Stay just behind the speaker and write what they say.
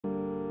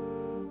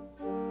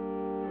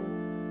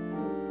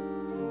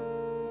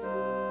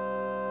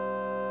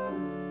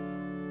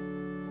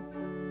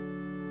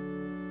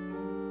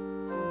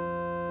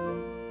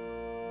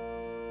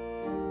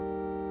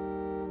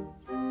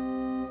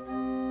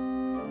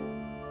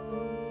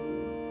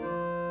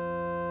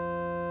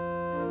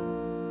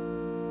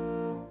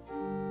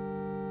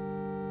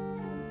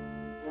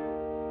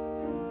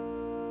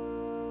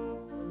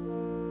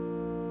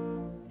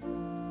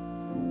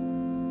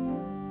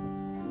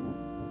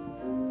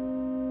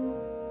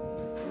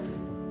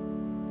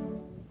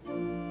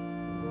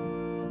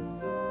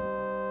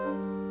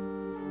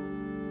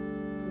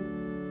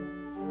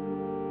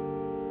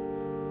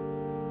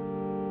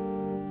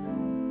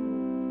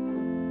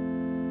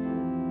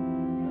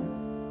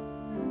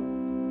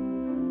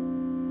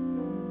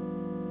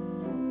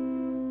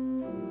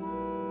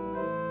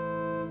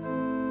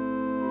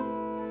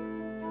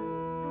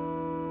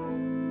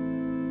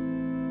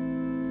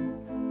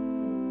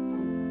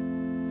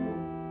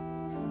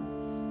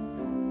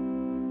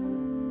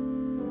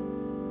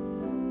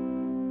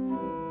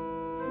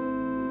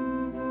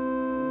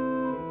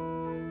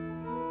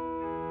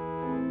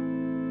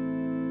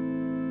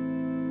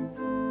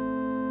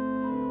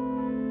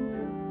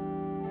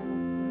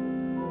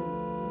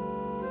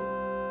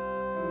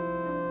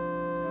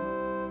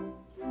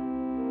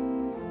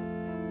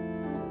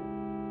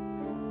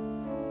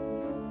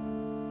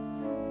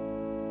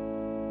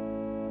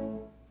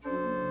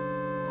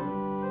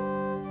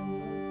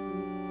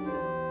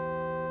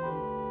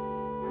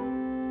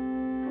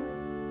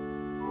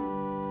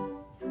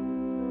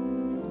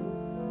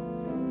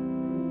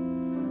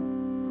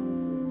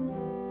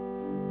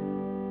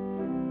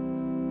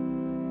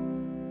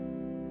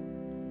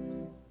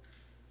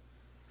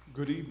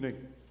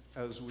evening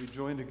as we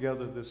join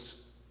together this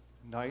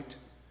night,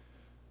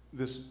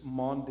 this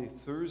Maundy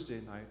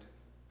Thursday night,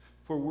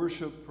 for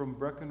worship from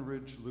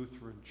Breckenridge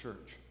Lutheran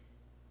Church.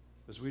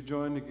 As we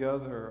join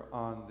together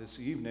on this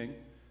evening,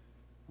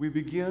 we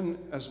begin,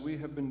 as we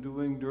have been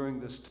doing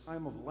during this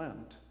time of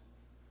Lent,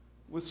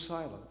 with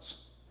silence.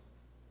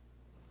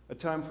 A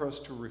time for us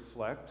to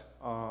reflect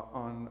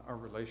on our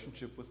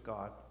relationship with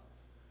God.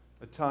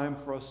 A time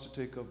for us to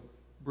take a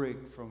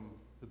break from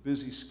the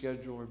busy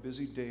schedule or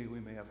busy day we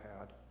may have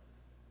had.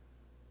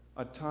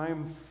 A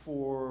time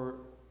for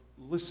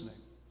listening.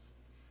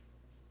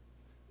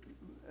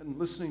 And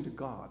listening to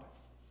God.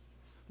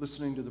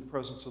 Listening to the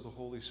presence of the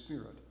Holy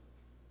Spirit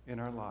in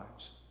our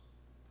lives.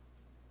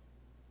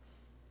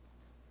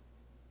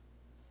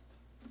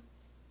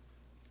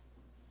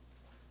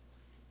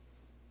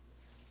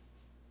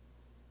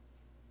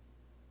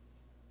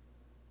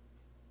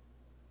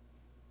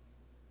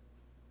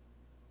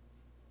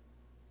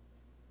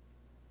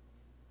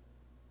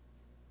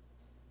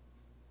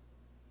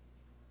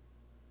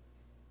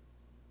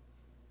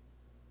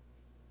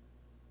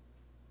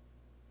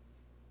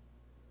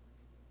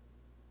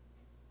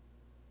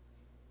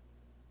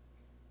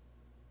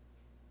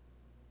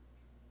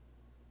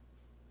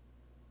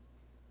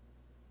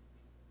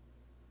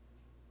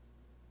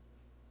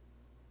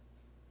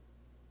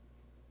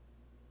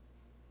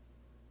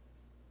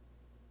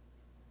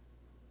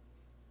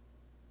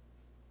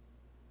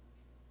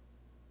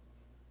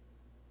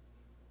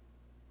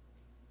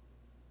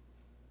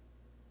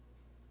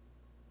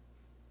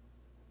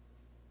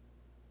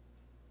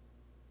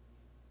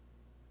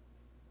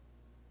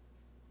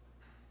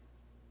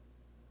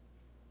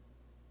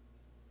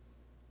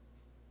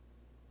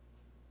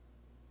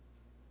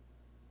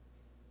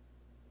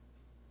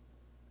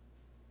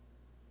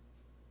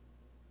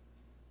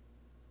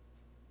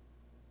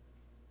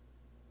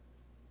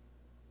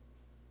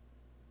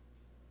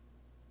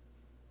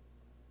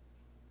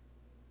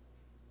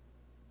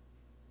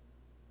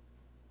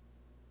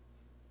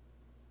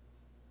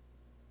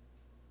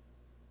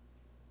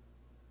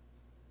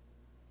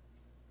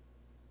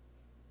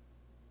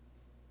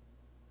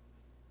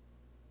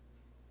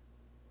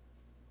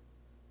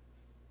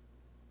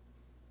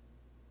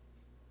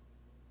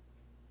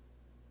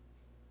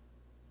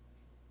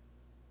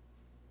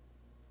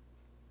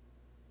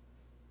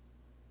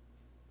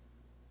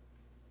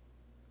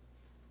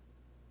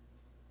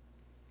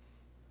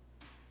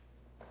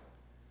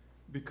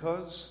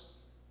 Because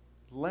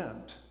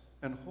Lent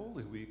and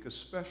Holy Week,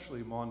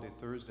 especially Maundy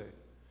Thursday,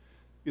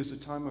 is a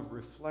time of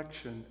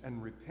reflection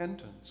and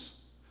repentance,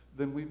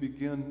 then we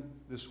begin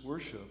this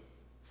worship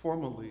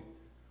formally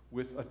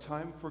with a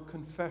time for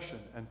confession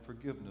and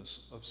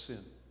forgiveness of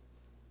sin.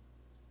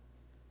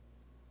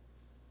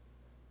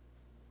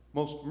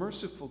 Most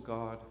merciful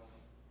God,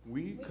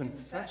 we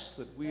confess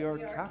that we are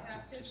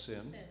captive to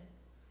sin.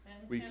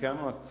 We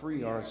cannot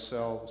free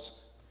ourselves.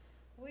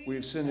 We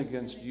have sinned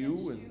against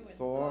you in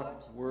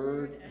thought,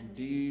 word, and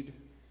deed,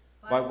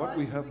 by what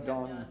we have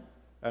done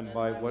and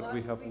by what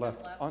we have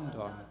left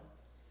undone.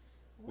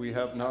 We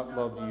have not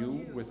loved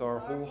you with our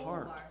whole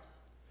heart.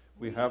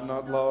 We have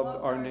not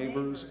loved our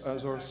neighbors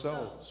as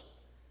ourselves.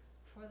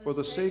 For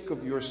the sake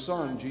of your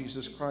Son,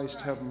 Jesus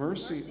Christ, have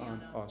mercy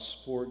on us,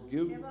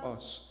 forgive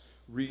us,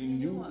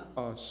 renew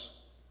us,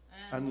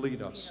 and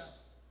lead us,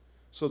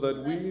 so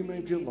that we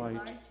may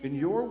delight in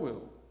your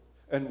will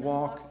and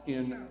walk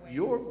in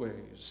your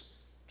ways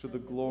to the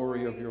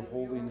glory of your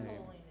holy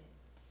name.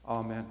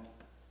 Amen.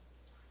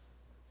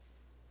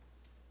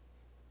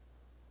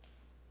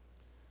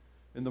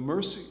 In the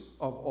mercy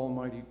of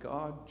Almighty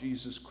God,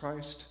 Jesus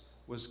Christ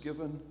was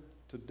given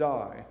to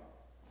die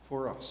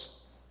for us.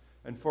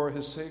 And for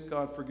his sake,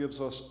 God forgives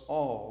us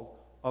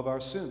all of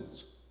our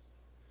sins.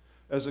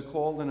 As a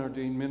called and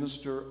ordained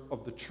minister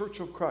of the Church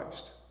of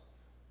Christ,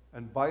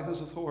 and by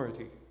his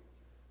authority,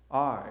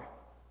 I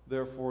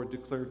therefore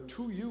declare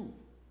to you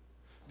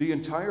the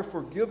entire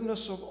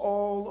forgiveness of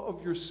all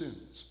of your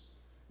sins,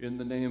 in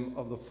the name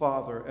of the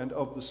Father, and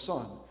of the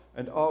Son,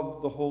 and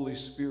of the Holy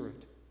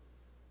Spirit.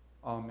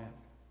 Amen.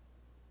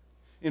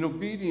 In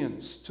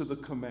obedience to the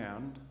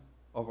command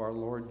of our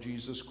Lord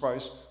Jesus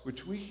Christ,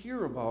 which we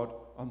hear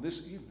about on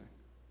this evening,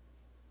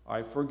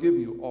 I forgive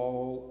you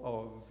all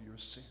of your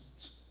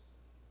sins.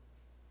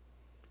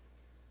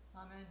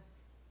 Amen.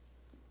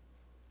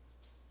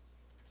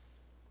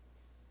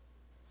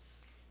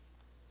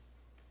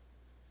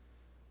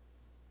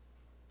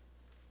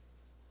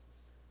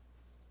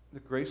 The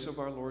grace of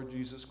our Lord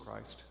Jesus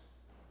Christ,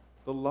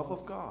 the love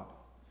of God,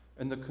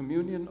 and the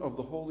communion of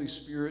the Holy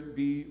Spirit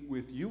be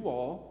with you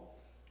all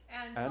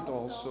and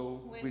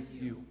also with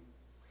you.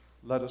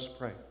 Let us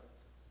pray.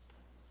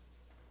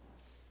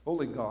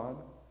 Holy God,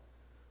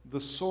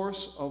 the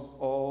source of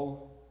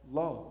all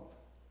love,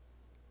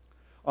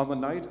 on the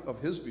night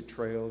of his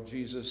betrayal,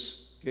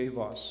 Jesus gave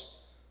us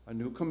a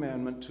new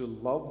commandment to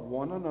love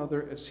one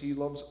another as he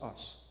loves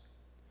us.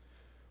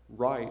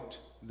 Write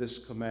this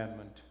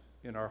commandment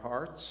in our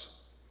hearts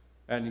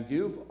and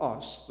give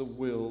us the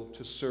will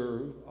to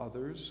serve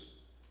others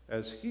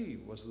as he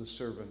was the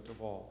servant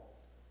of all.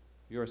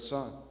 your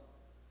Son,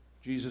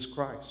 Jesus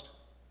Christ,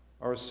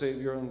 our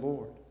Savior and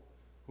Lord,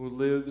 who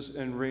lives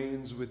and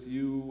reigns with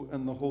you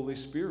and the Holy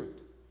Spirit,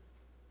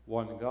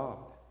 one God,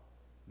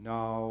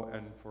 now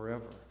and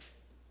forever.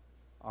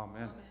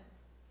 Amen. Amen.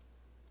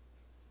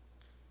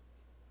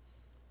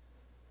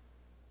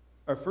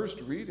 Our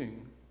first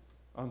reading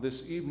on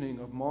this evening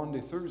of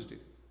Maundy Thursday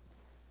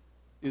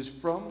is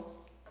from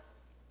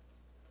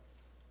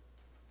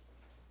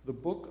the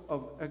book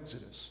of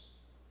Exodus.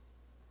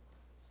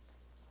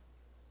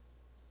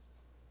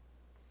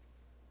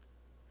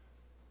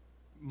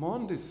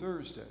 Maundy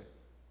Thursday,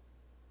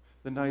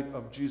 the night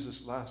of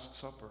Jesus' Last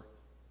Supper,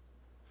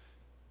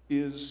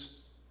 is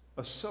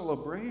a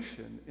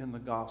celebration in the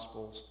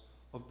Gospels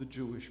of the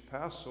Jewish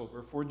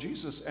Passover, for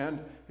Jesus and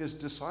his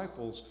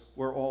disciples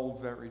were all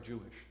very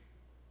Jewish.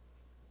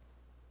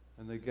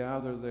 And they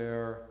gather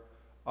there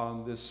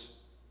on this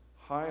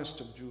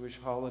highest of Jewish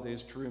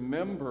holidays to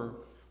remember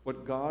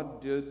what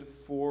God did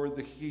for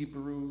the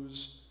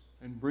Hebrews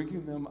in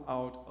bringing them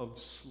out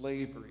of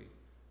slavery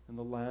in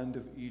the land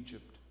of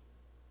Egypt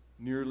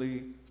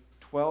nearly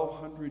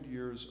 1,200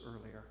 years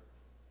earlier.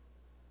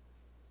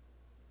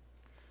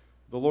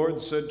 The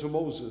Lord said to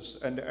Moses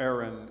and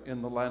Aaron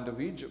in the land of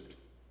Egypt,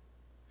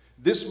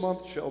 "This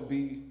month shall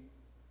be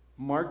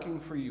marking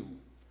for you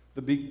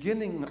the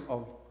beginning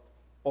of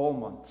all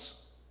months.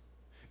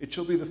 It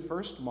shall be the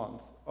first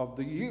month of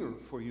the year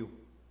for you.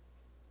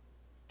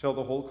 Tell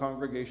the whole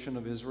congregation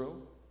of Israel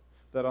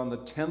that on the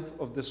 10th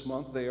of this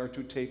month they are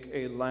to take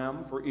a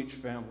lamb for each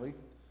family,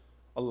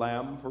 a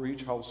lamb for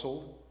each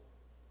household.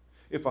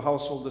 If a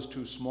household is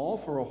too small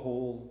for a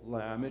whole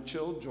lamb, it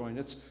shall join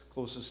its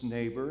closest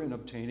neighbor in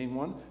obtaining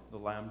one. The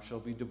lamb shall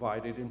be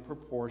divided in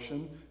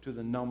proportion to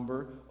the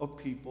number of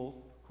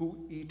people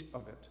who eat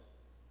of it.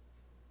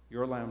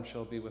 Your lamb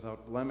shall be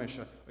without blemish,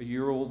 a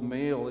year-old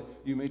male.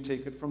 You may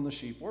take it from the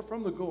sheep or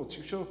from the goats.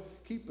 You shall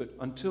keep it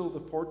until the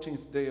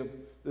 14th day of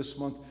this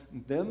month.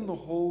 And then the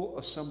whole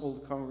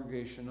assembled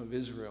congregation of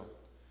Israel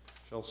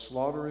shall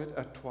slaughter it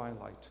at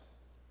twilight.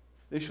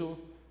 They shall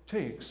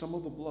take some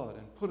of the blood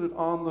and put it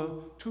on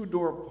the 2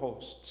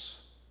 doorposts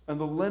and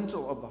the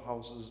lintel of the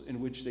houses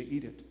in which they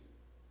eat it.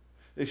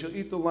 They shall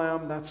eat the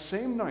lamb that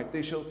same night.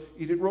 They shall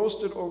eat it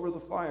roasted over the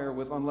fire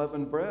with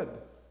unleavened bread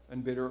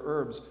and bitter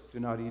herbs. Do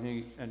not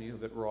eat any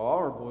of it raw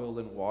or boiled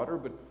in water,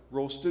 but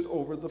roasted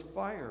over the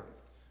fire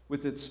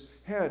with its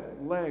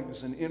head,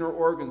 legs, and inner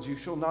organs. You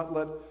shall not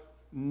let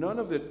none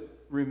of it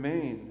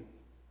remain.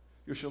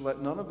 You shall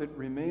let none of it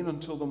remain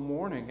until the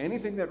morning.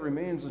 Anything that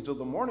remains until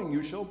the morning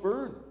you shall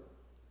burn.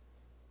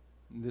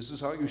 And this is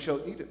how you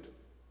shall eat it.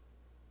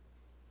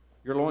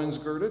 Your loins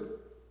girded,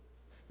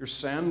 your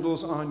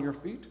sandals on your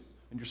feet,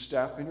 and your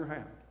staff in your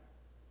hand.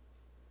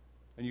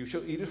 And you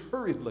shall eat it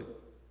hurriedly.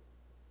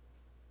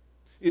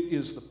 It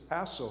is the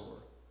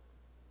Passover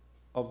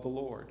of the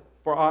Lord.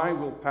 For I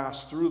will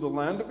pass through the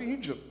land of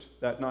Egypt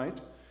that night,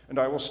 and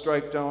I will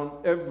strike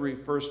down every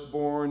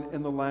firstborn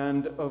in the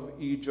land of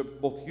Egypt,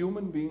 both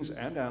human beings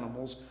and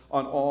animals.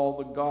 On all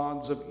the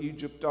gods of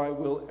Egypt I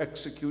will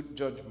execute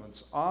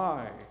judgments.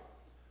 I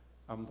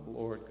am the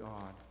Lord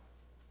God.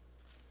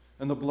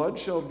 And the blood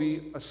shall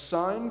be a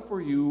sign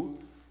for you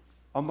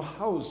on the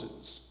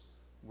houses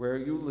where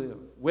you live.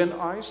 When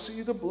I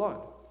see the blood,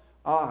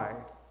 I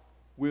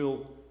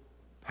will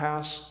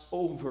pass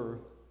over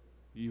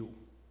you,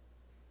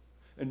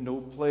 and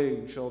no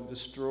plague shall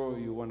destroy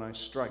you when I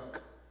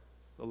strike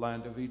the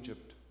land of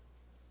Egypt.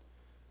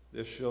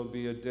 This shall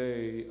be a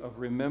day of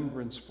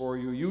remembrance for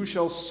you. You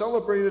shall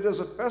celebrate it as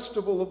a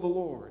festival of the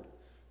Lord.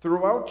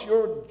 Throughout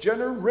your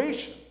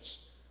generations,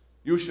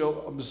 you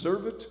shall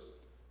observe it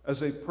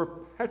as a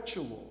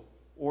perpetual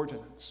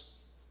ordinance."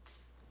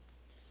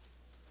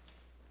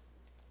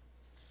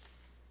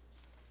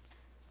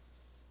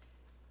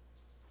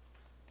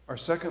 Our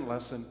second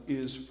lesson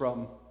is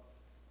from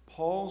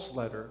Paul's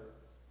letter,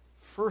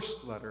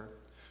 first letter,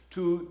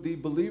 to the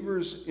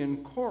believers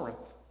in Corinth.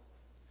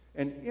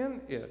 And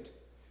in it,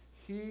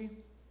 he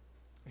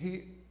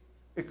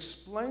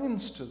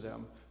explains to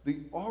them the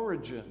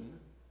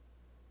origin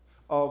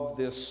of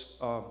this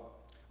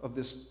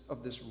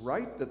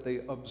rite that they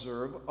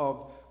observe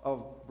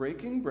of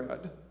breaking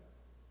bread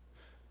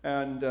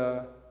and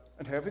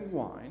having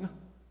wine,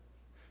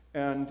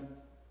 and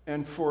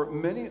for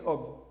many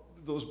of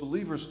those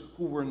believers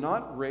who were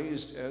not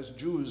raised as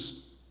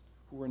Jews,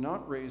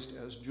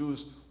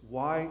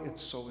 why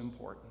it's so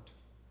important.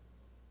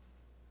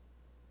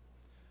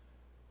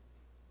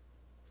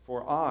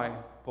 For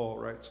I, Paul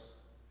writes,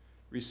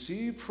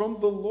 received from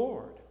the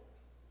Lord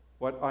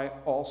what I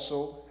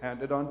also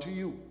handed on to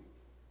you,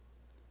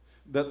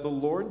 that the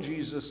Lord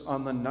Jesus,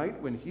 on the night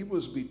when he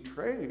was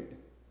betrayed,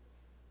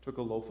 took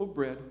a loaf of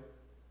bread,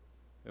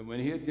 and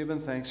when he had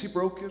given thanks, he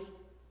broke it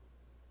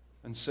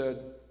and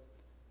said,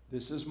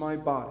 "This is my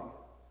body,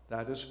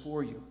 that is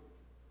for you.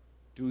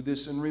 Do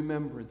this in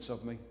remembrance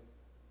of me."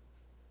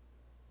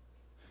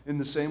 In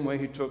the same way,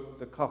 he took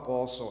the cup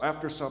also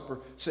after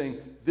supper,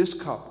 saying, "This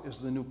cup is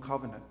the new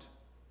covenant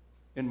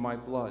in my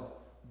blood.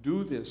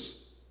 Do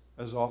this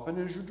as often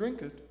as you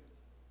drink it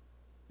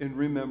in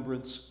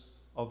remembrance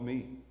of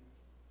me.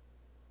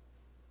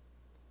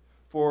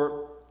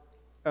 For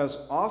as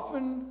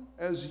often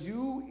as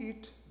you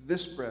eat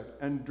this bread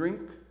and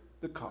drink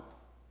the cup,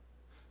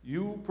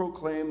 you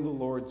proclaim the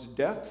Lord's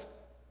death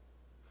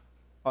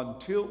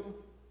until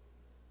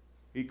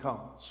he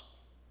comes.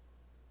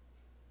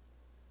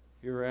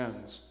 Here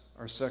ends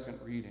our second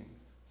reading.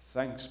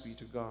 Thanks be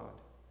to God.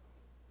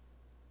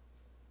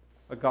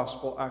 A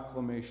gospel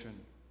acclamation.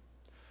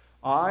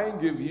 I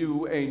give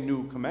you a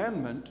new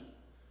commandment,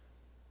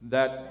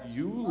 that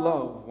you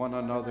love one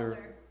another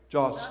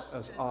just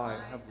as I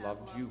have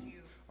loved you.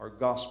 Our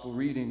gospel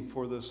reading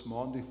for this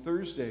Maundy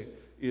Thursday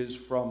is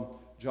from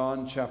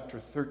John chapter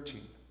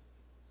 13.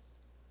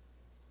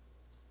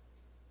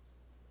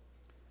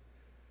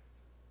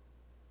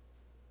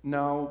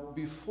 Now,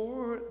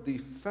 before the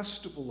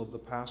festival of the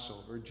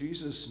Passover,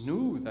 Jesus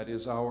knew that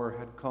his hour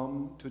had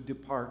come to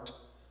depart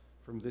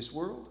from this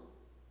world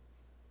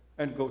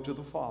and go to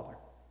the Father.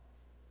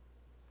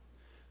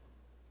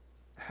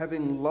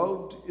 Having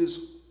loved his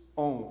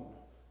own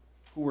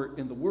who were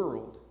in the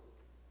world,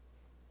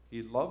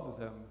 he loved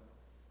them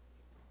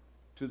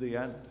to the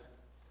end.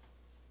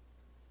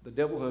 The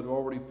devil had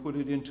already put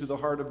it into the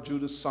heart of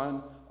Judas,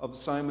 son of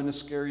Simon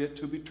Iscariot,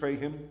 to betray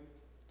him.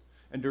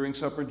 And during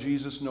supper,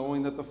 Jesus,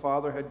 knowing that the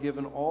Father had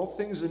given all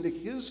things into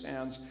his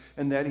hands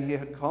and that he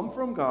had come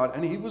from God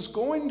and he was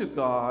going to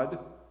God,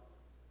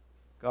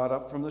 got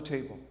up from the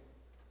table.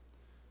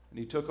 And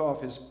he took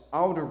off his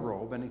outer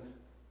robe and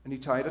he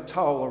tied a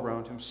towel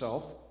around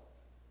himself.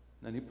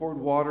 Then he poured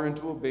water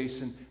into a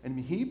basin and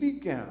he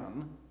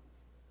began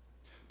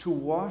to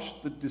wash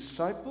the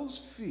disciples'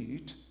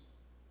 feet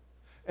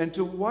and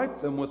to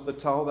wipe them with the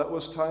towel that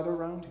was tied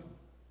around him.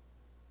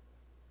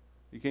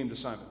 He came to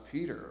Simon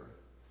Peter,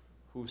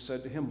 who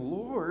said to him,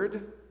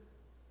 Lord,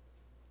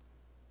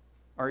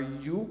 are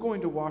you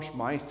going to wash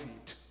my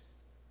feet?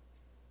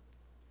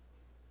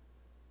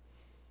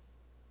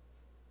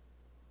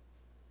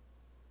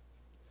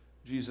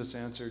 Jesus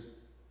answered,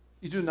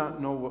 you do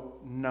not know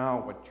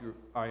what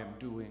I am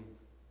doing,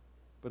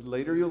 but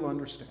later you'll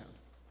understand.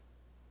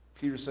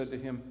 Peter said to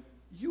him,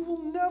 you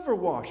will never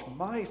wash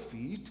my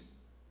feet.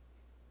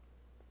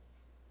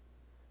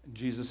 And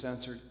Jesus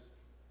answered,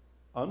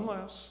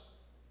 unless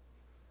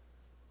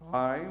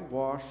I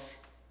wash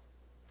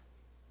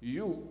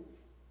you,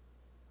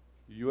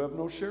 you have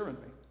no share in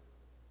me.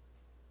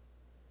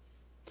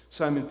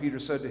 Simon Peter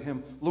said to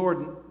him,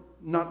 Lord,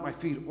 not my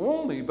feet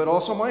only, but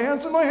also my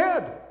hands and my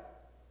head.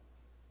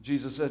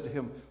 Jesus said to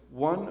him,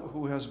 one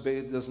who has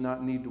bathed does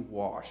not need to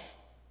wash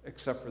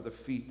except for the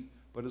feet,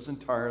 but is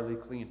entirely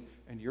clean.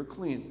 And you're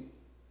clean,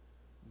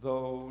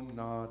 though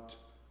not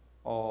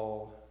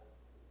all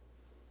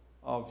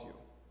of you.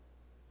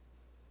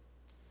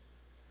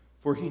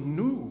 For he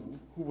knew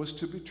who was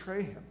to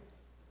betray him.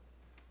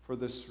 For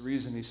this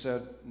reason he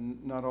said,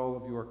 not all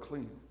of you are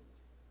clean.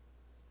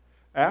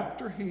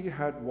 After he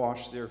had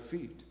washed their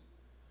feet,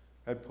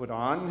 had put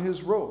on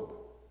his robe,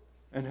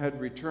 and had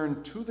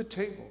returned to the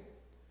table,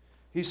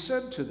 he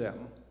said to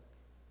them,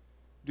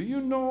 do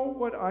you know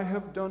what I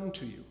have done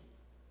to you?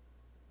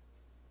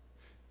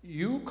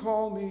 You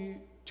call me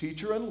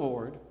teacher and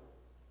Lord,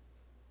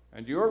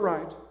 and you are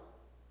right,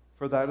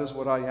 for that is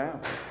what I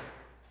am.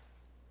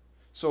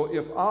 So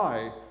if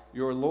I,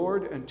 your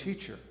Lord and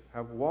teacher,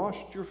 have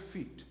washed your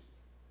feet,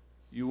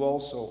 you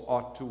also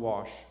ought to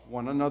wash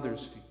one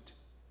another's feet.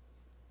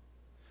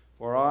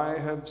 For I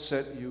have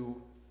set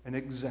you an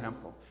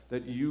example,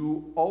 that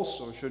you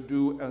also should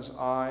do as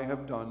I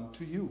have done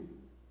to you.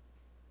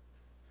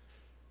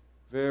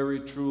 Very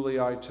truly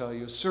I tell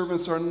you,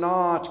 servants are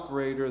not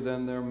greater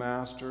than their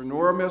master,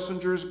 nor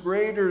messengers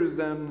greater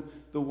than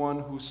the one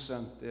who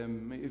sent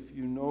them. If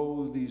you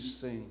know these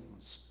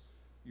things,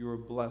 you are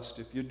blessed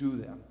if you do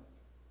them.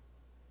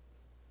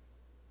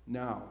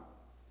 Now,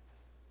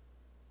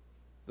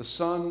 the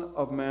Son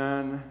of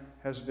Man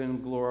has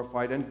been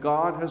glorified, and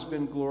God has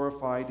been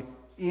glorified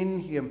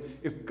in him.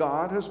 If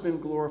God has been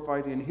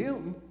glorified in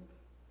him,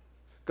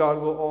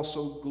 God will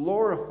also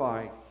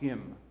glorify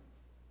him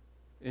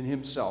in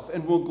himself,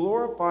 and will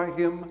glorify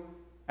him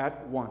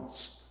at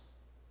once.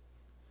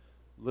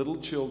 Little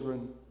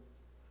children,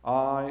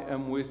 I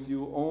am with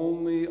you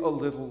only a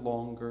little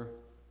longer.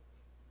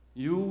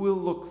 You will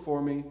look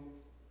for me,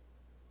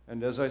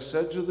 and as I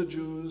said to the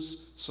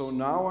Jews, so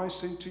now I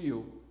say to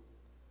you,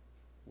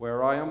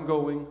 where I am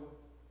going,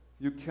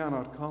 you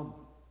cannot come.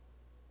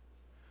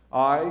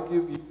 I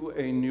give you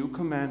a new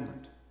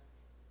commandment,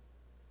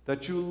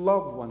 that you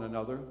love one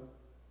another.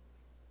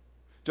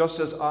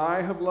 Just as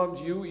I have loved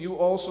you, you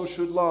also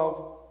should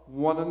love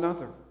one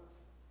another.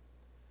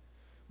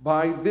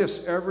 By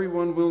this,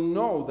 everyone will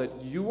know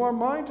that you are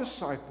my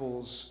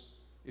disciples,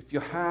 if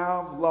you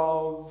have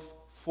love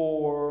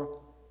for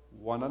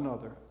one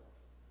another.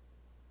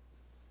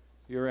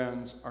 Here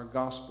ends our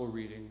gospel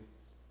reading.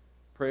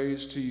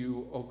 Praise to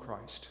you, O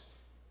Christ.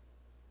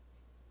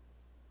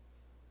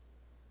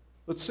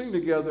 Let's sing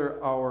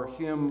together our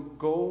hymn,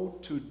 Go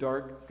to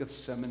Dark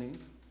Gethsemane,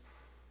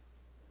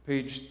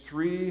 page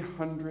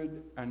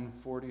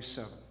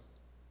 347.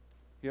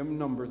 hymn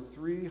number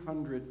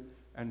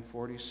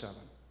 347.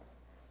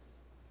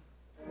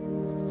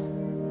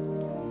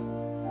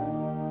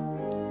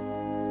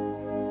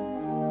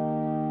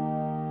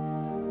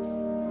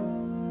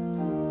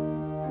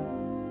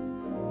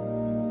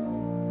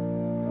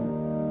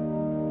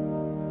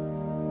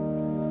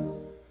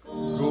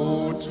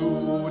 Go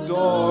to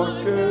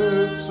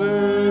darkest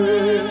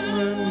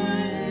enemy,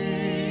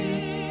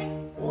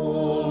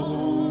 all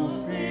who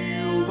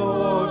feel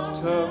the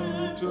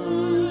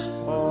tempter's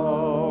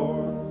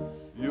power,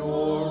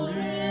 your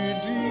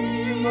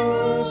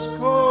Redeemer's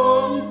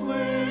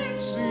conflict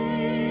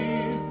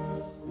see.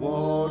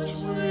 Watch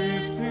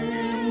with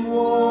him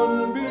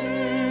one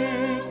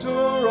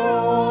bitter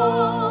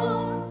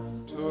hour,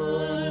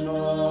 turn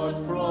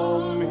not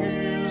from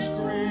his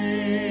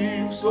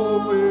griefs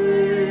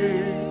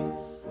away.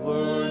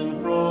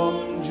 Learn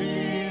from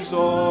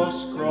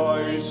Jesus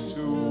Christ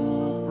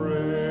to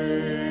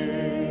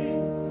pray.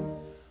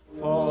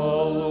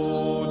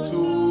 Follow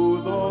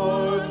to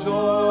the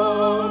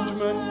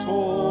judgment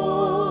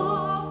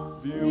hall.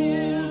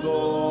 View the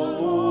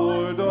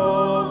Lord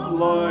of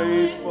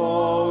life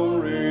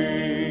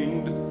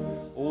arraigned.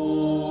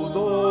 Oh,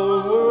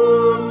 the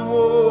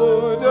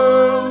wormwood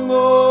and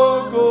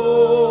the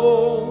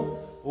gall.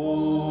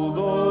 Oh,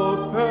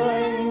 the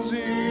pangs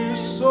his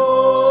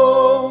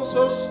soul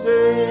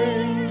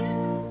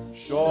sustained.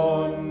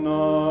 Shun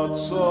not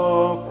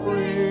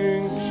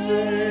suffering,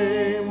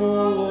 shame,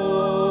 or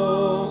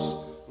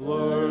loss.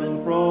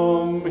 Learn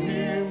from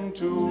him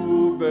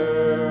to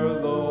bear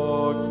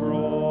the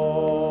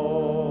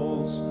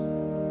cross.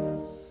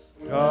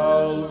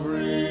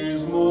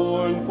 Calvary's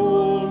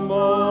mournful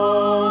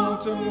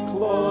mountain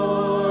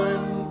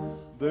climb,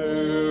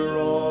 there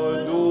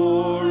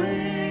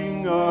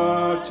adoring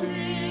at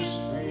his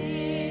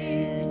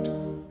feet.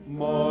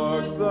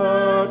 Mark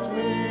that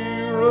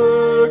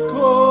miracle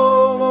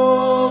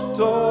of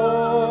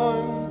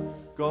time,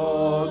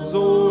 God's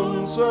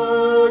own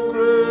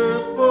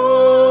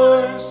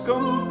sacrifice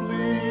complete.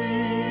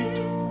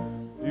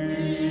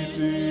 It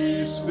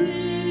is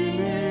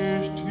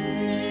finished,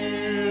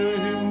 hear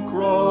him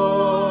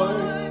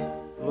cry.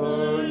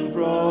 Learn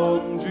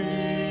from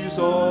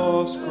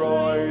Jesus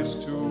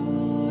Christ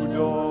to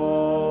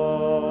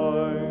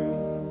die.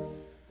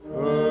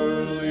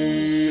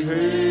 Early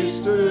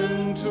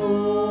hasten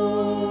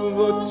to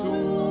the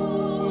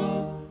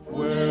tomb,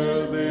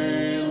 where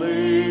they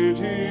laid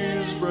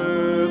his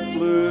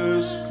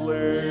breathless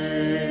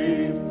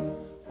clay.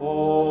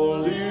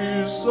 All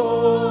is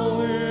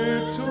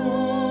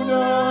solitude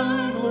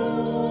and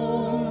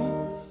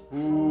gloom.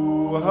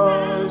 Who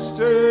has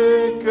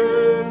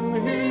taken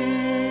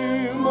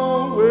him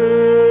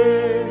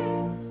away?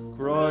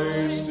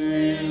 Christ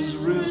is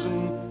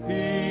risen,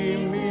 he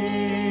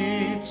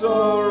meets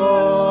our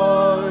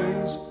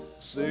eyes.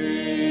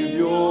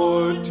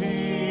 Savior,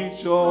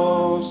 teach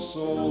us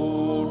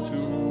so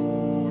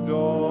to die.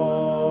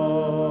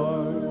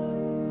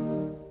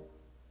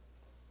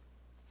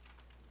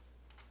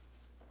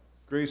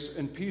 Grace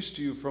and peace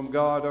to you from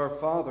God our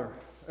Father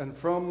and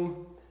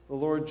from the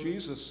Lord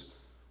Jesus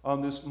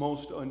on this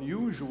most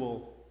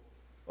unusual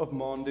of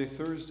Maundy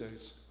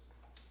Thursdays.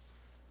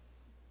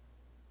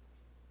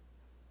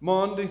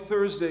 Maundy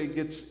Thursday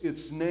gets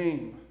its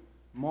name,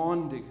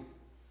 Maundy,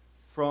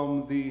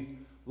 from the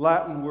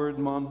Latin word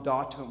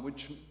mandatum,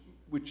 which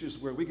is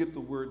where we get the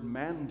word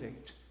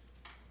mandate.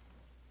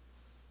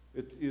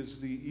 It is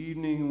the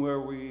evening where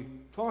we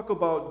talk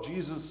about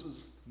Jesus'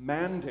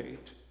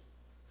 mandate.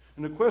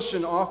 And the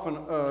question often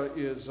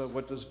is,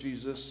 what does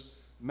Jesus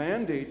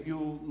mandate?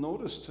 You'll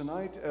notice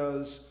tonight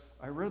as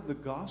I read the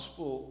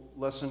gospel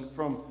lesson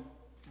from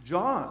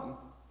John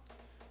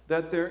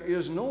that there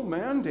is no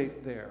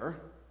mandate there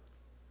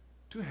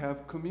to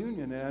have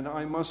communion. And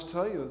I must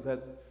tell you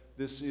that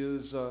this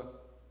is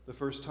the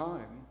first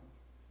time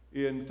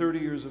in 30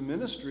 years of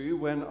ministry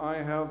when I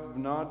have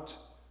not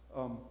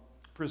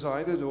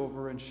presided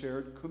over and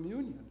shared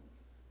communion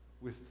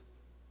with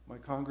my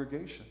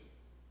congregation.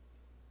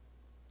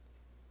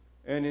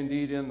 And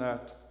indeed, in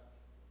that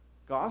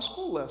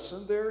gospel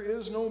lesson, there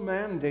is no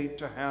mandate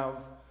to have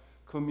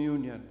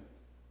communion.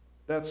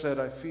 That said,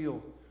 I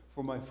feel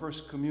for my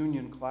first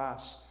communion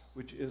class,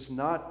 which is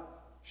not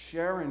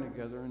sharing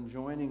together and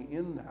joining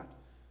in that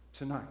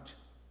tonight.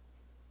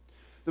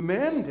 The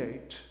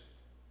mandate,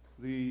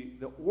 the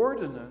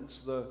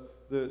ordinance,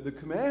 the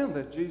command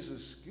that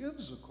Jesus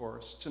gives, of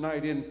course,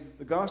 tonight in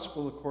the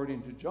gospel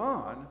according to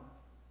John,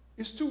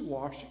 is to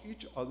wash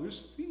each other's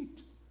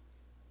feet.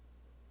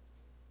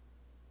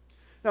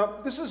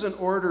 Now, this is in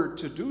order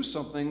to do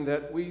something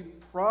that we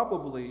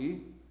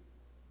probably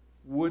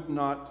would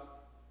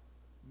not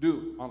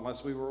do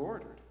unless we were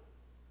ordered.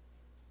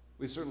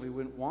 We certainly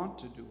wouldn't want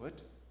to do it.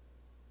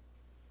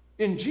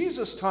 In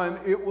Jesus' time,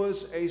 it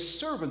was a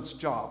servant's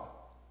job.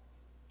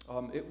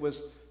 It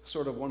was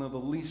sort of one of the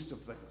least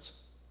of things,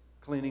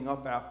 cleaning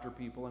up after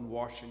people and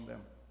washing them.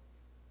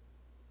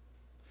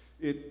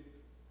 It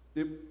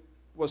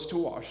was to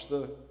wash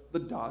the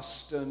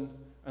dust and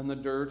the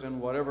dirt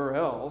and whatever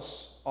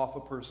else off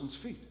a person's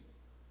feet.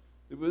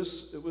 It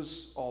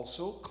was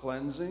also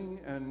cleansing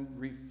and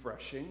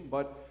refreshing,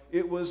 but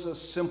it was a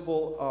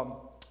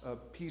simple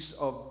piece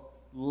of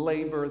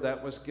labor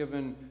that was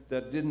given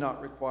that did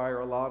not require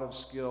a lot of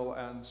skill,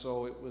 and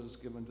so it was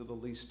given to the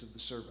least of the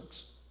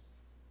servants.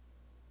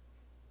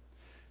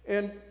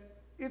 And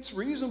it's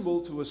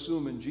reasonable to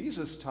assume in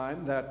Jesus'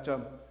 time that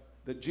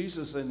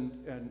Jesus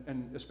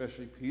and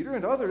especially Peter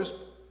and others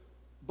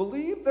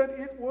believed that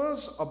it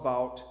was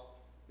about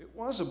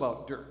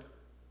dirt.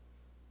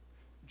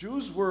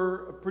 Jews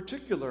were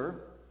particular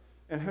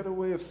and had a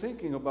way of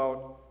thinking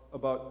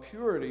about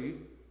purity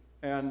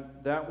and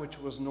that which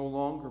was no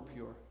longer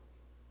pure.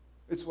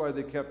 It's why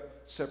they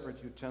kept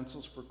separate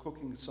utensils for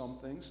cooking some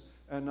things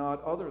and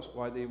not others,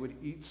 why they would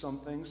eat some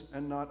things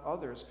and not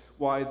others,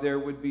 why there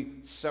would be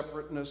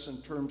separateness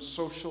in terms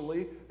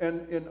socially,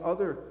 and in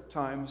other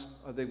times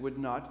they would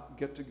not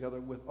get together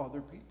with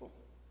other people.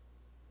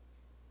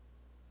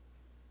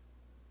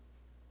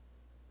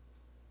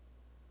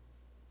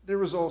 There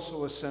was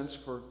also a sense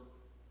for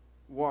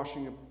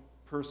washing a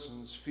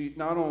person's feet.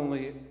 Not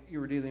only you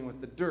were dealing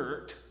with the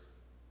dirt,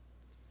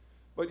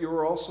 but you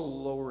were also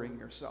lowering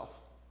yourself.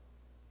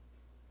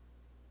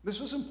 This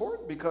was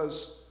important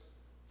because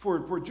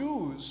for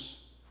Jews,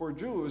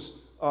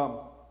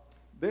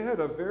 they had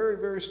a very,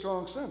 very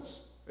strong sense,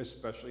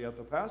 especially at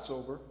the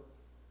Passover,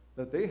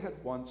 that they had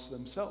once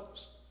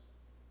themselves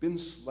been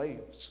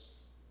slaves.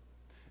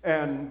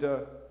 And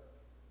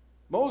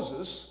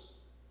Moses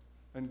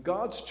and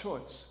God's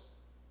choice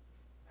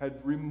had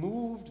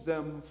removed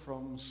them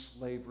from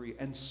slavery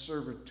and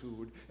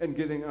servitude and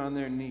getting on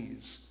their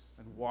knees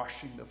and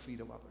washing the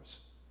feet of others.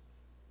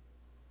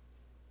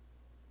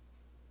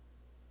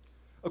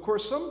 Of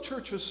course, some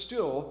churches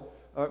still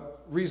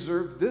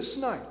reserve this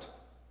night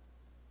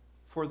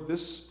for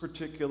this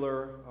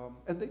particular,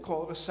 and they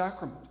call it a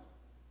sacrament.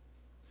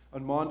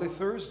 On Maundy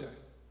Thursday,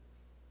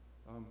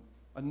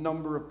 a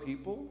number of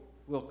people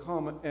will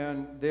come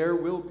and there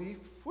will be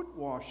foot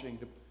washing,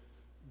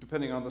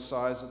 depending on the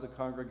size of the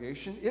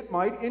congregation. It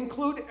might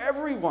include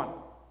everyone.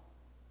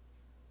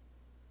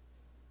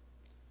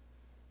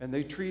 And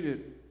they treat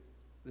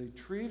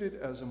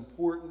it as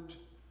important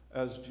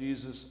as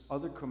Jesus'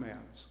 other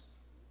commands.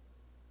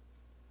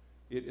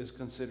 It is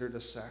considered a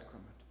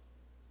sacrament.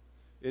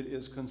 It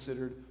is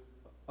considered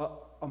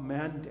a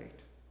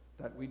mandate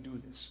that we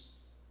do this.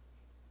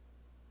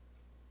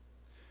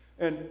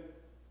 And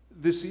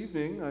this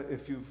evening,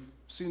 if you've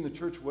seen the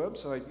church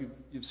website,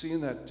 you've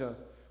seen that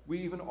we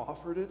even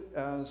offered it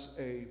as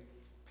a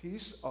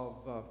piece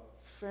of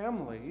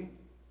family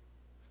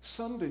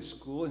Sunday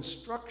school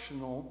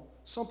instructional,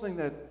 something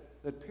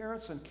that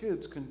parents and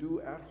kids can do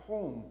at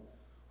home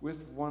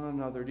with one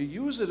another, to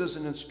use it as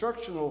an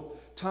instructional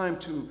time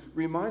to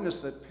remind us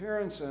that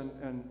parents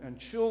and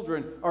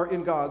children are,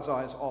 in God's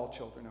eyes, all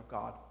children of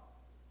God,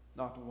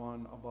 not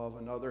one above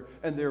another,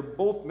 and they're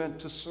both meant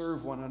to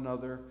serve one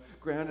another.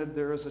 Granted,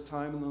 there is a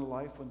time in the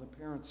life when the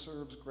parent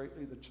serves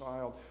greatly the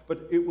child,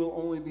 but it will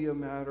only be a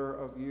matter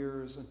of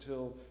years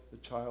until the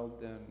child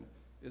then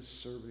is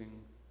serving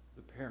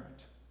the parent.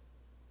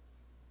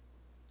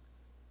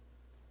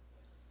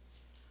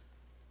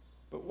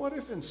 But what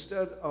if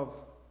instead of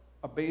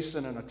a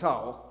basin and a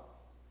towel,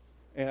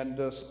 and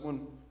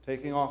someone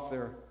taking off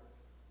their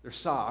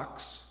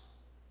socks,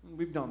 and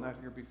we've done that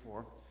here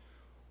before,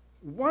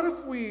 what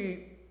if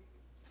we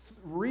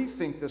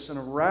rethink this in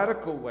a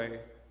radical way,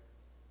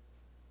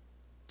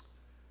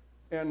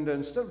 and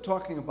instead of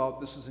talking about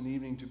this as an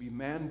evening to be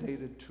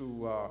mandated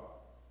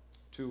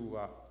to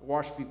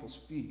wash people's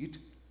feet,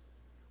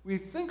 we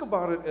think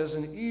about it as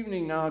an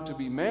evening now to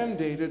be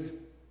mandated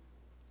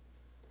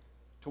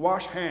to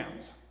wash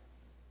hands.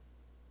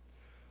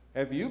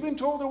 Have you been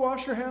told to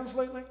wash your hands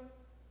lately?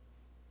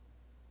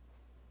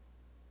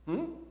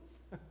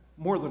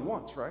 More than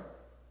once, right?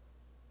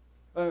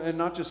 And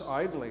not just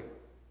idly.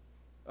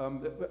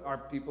 Our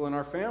people in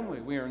our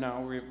family, we are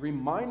now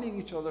reminding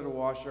each other to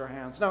wash our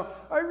hands. Now,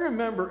 I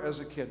remember as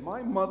a kid,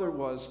 my mother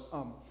was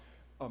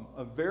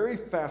a very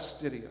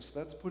fastidious,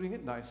 that's putting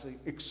it nicely,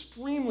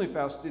 extremely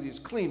fastidious,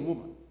 clean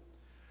woman.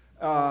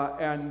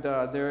 I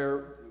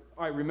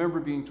remember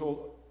being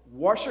told,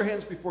 wash your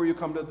hands before you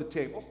come to the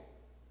table.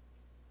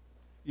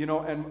 You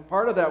know, and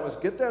part of that was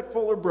get that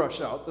fuller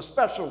brush out, the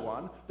special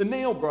one, the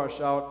nail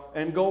brush out,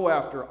 and go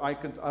after. I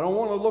don't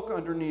want to look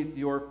underneath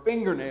your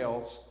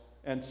fingernails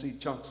and see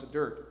chunks of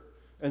dirt.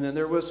 And then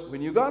there was,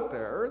 when you got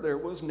there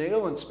was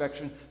nail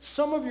inspection.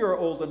 Some of you are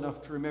old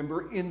enough to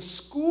remember in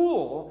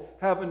school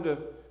having to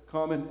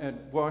come and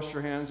wash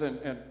your hands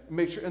and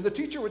make sure, and the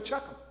teacher would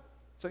check them.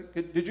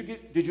 Say,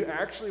 did you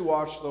actually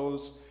wash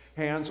those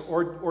hands,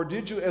 or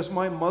did you, as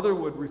my mother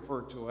would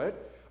refer to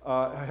it,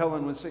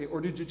 Helen would say,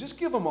 or did you just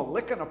give them a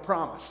lick and a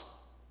promise?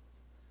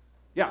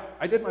 Yeah,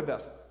 I did my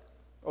best.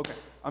 Okay,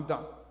 I'm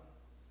done.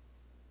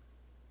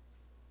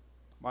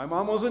 My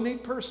mom was a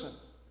neat person,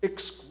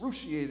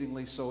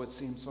 excruciatingly so it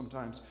seems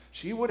sometimes.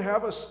 She would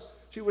have us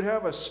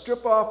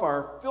strip off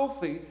our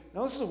filthy,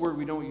 now this is a word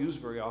we don't use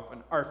very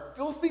often, our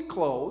filthy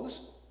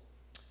clothes,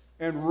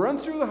 and run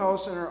through the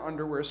house in our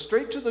underwear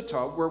straight to the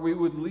tub, where we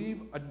would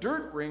leave a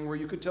dirt ring where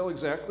you could tell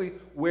exactly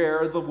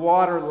where the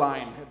water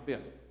line had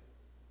been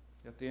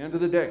at the end of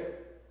the day.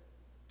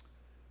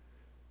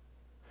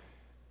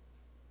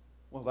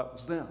 Well, that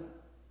was then.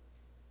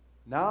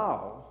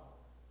 Now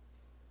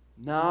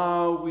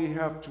we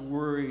have to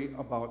worry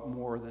about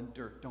more than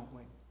dirt, don't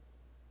we?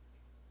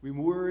 We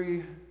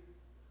worry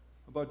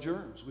about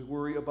germs. We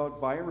worry about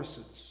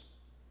viruses.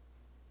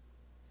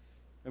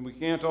 And we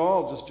can't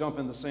all just jump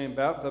in the same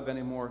bathtub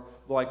anymore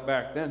like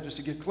back then just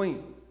to get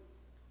clean.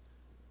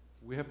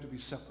 We have to be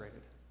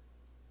separated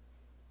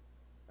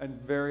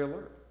and very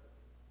alert.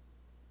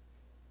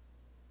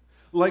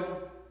 Like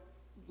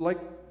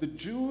the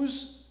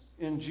Jews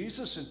in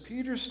Jesus and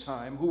Peter's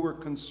time who were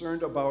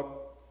concerned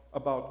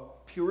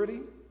about purity,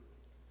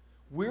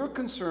 we're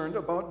concerned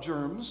about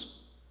germs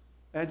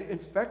and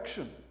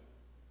infection.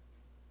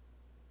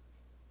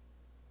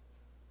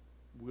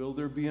 Will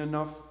there be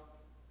enough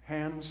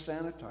hand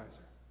sanitizer?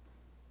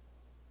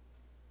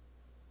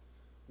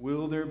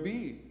 Will there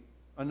be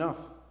enough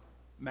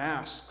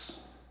masks?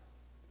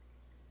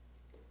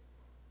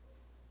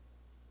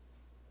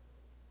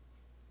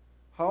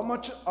 How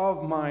much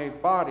of my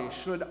body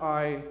should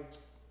I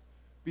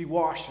be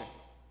washing?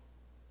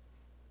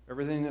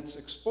 Everything that's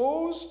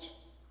exposed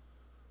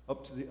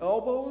up to the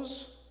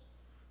elbows?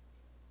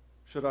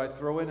 Should I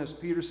throw in, as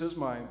Peter says,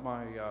 my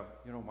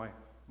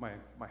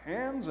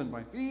hands and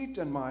my feet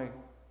and my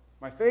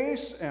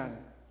face? And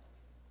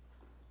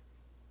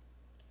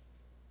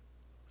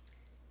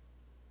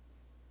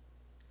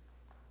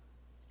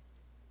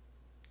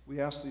we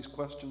ask these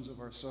questions of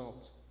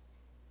ourselves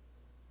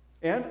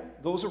and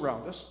those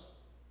around us.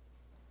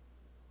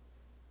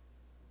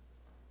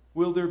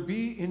 Will there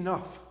be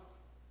enough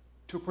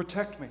to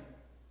protect me?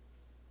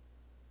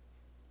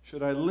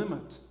 Should I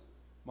limit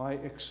my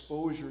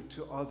exposure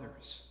to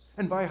others?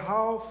 And by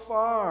how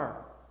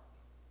far?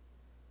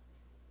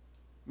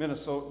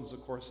 Minnesotans,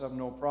 of course, have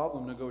no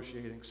problem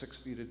negotiating 6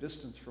 feet of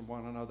distance from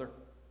one another.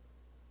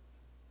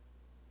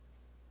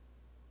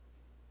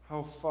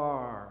 How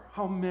far?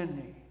 How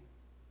many?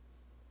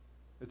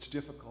 It's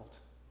difficult.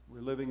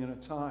 We're living in a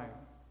time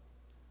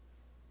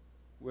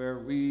where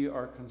we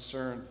are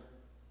concerned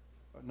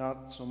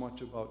not so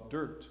much about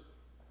dirt,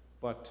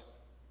 but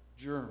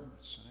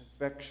germs and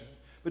infection.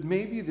 But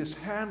maybe this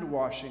hand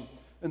washing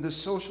and this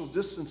social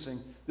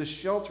distancing, this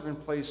shelter in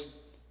place,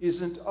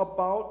 isn't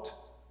about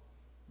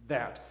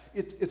that.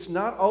 It's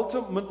not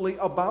ultimately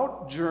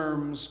about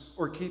germs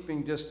or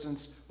keeping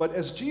distance, but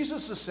as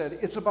Jesus has said,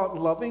 it's about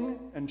loving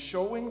and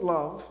showing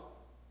love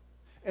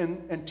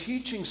and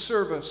teaching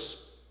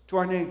service to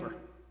our neighbor.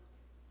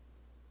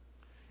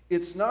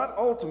 It's not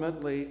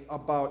ultimately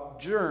about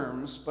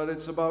germs, but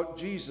it's about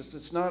Jesus.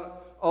 It's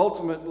not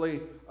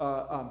ultimately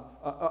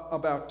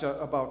about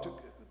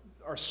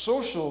our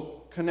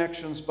social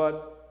connections,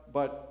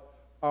 but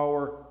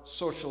our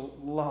social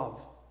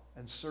love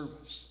and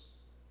service.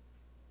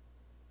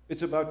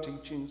 It's about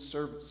teaching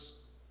service.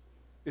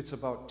 It's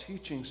about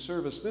teaching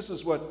service. This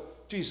is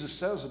what Jesus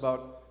says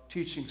about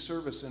teaching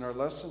service in our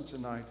lesson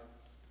tonight.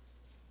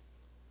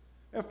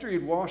 After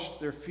he'd washed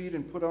their feet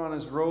and put on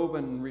his robe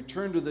and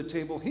returned to the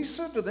table, he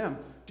said to them,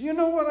 "Do you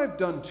know what I've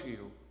done to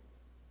you?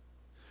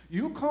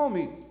 You call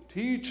me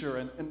teacher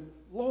and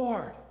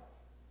Lord.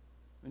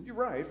 And you're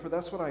right, for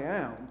that's what I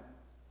am.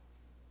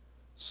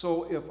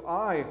 So if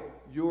I,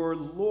 your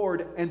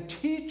Lord and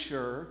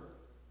teacher,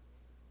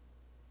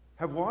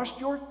 have washed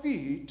your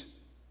feet,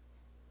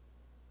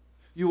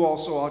 you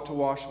also ought to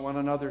wash one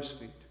another's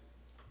feet.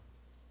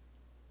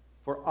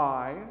 For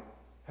I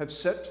have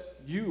set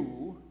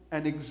you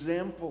an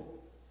example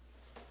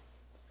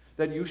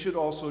that you should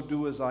also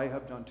do as I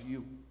have done to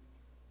you."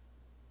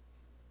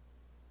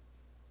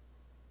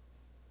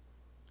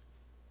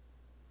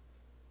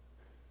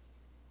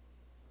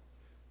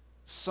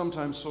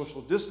 Sometimes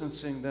social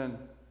distancing then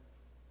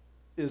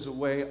is a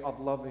way of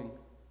loving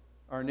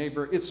our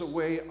neighbor. It's a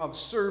way of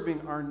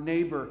serving our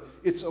neighbor.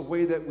 It's a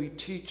way that we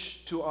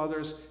teach to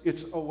others.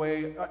 It's a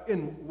way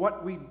in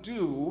what we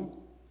do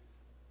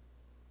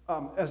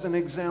as an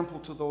example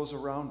to those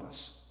around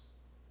us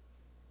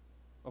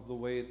of the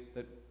way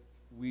that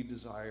we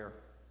desire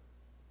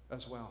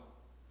as well.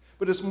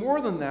 But it's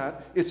more than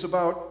that. It's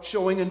about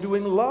showing and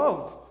doing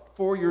love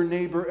for your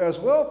neighbor as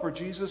well. For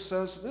Jesus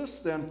says this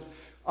then,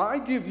 "I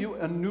give you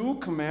a new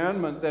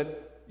commandment,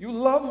 that you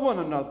love one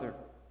another.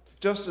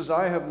 Just as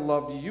I have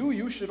loved you,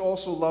 you should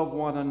also love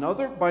one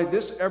another. By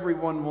this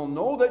everyone will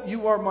know that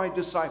you are my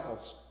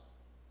disciples,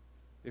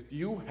 if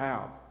you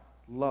have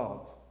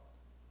love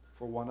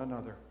for one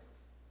another."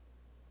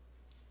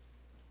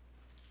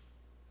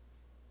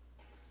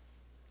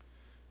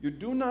 You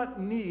do not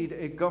need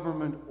a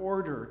government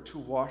order to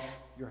wash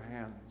your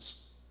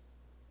hands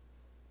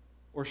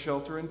or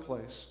shelter in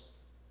place.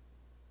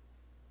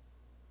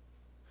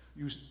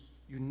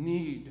 You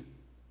need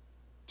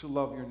to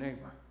love your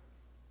neighbor.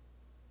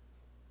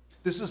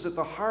 This is at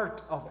the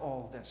heart of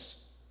all this.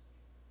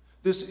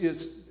 This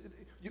is,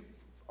 you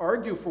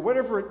argue for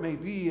whatever it may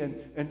be,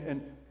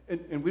 and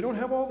And we don't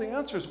have all the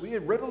answers. We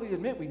readily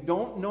admit we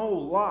don't know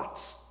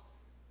lots.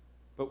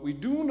 But we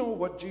do know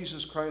what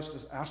Jesus Christ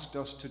has asked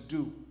us to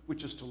do,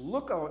 which is to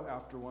look out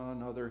after one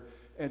another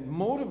and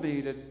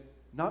motivated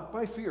not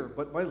by fear,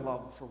 but by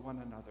love for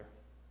one another.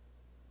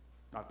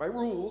 Not by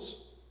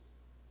rules,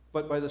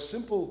 but by the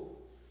simple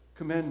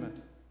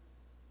commandment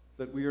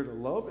that we are to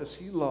love as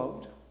he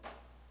loved,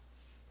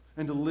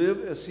 and to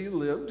live as he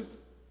lived,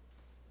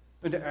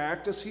 and to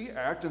act as he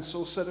acted, and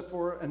so set it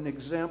for an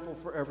example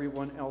for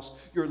everyone else.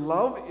 Your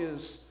love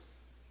is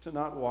to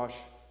not wash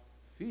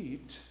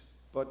feet,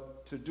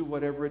 but to do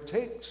whatever it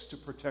takes to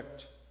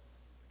protect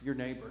your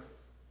neighbor.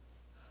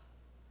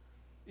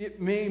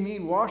 It may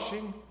mean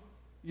washing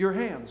your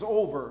hands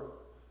over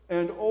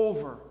and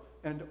over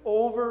and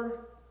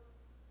over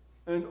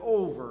and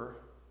over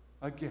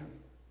again.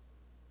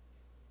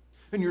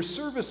 And your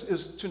service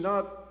is to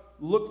not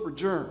look for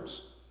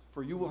germs,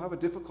 for you will have a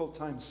difficult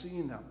time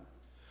seeing them.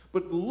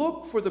 But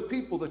look for the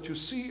people that you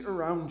see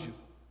around you,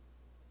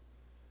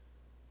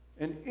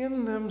 and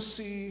in them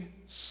see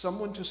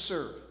someone to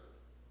serve.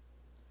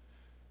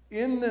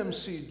 In them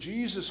see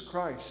Jesus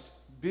Christ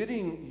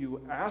bidding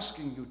you,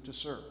 asking you to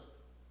serve.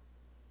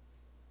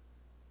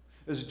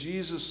 As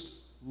Jesus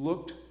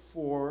looked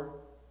for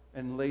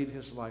and laid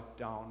his life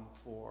down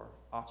for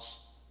us.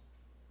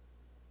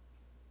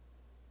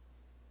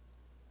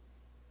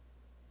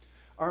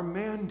 Our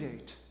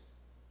mandate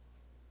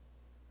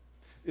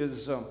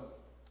is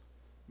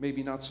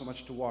maybe not so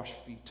much to wash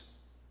feet,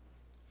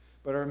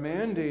 but our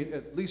mandate,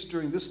 at least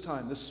during this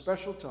time, this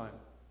special time,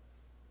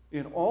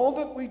 in all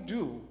that we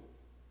do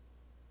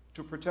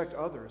to protect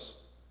others,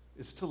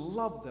 is to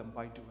love them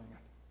by doing it.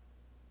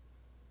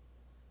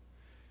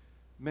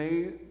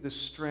 May this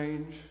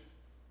strange,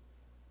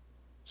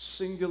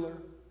 singular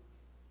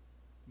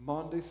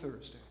Maundy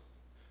Thursday,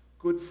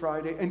 Good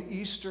Friday, and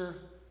Easter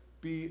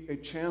be a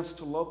chance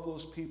to love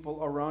those people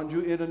around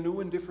you in a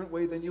new and different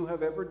way than you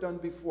have ever done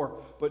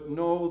before. But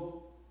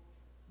know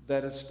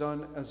that it's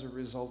done as a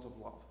result of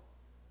love.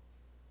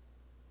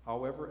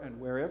 However and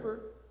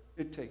wherever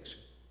it takes you.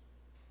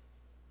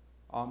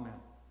 Amen.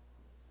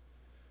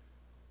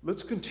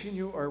 Let's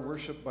continue our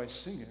worship by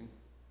singing.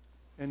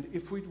 And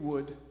if we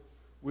would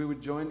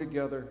join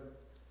together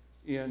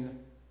in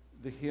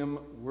the hymn,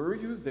 Were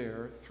You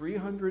There,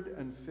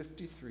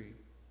 353,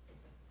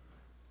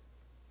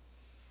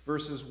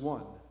 verses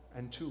 1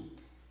 and 2.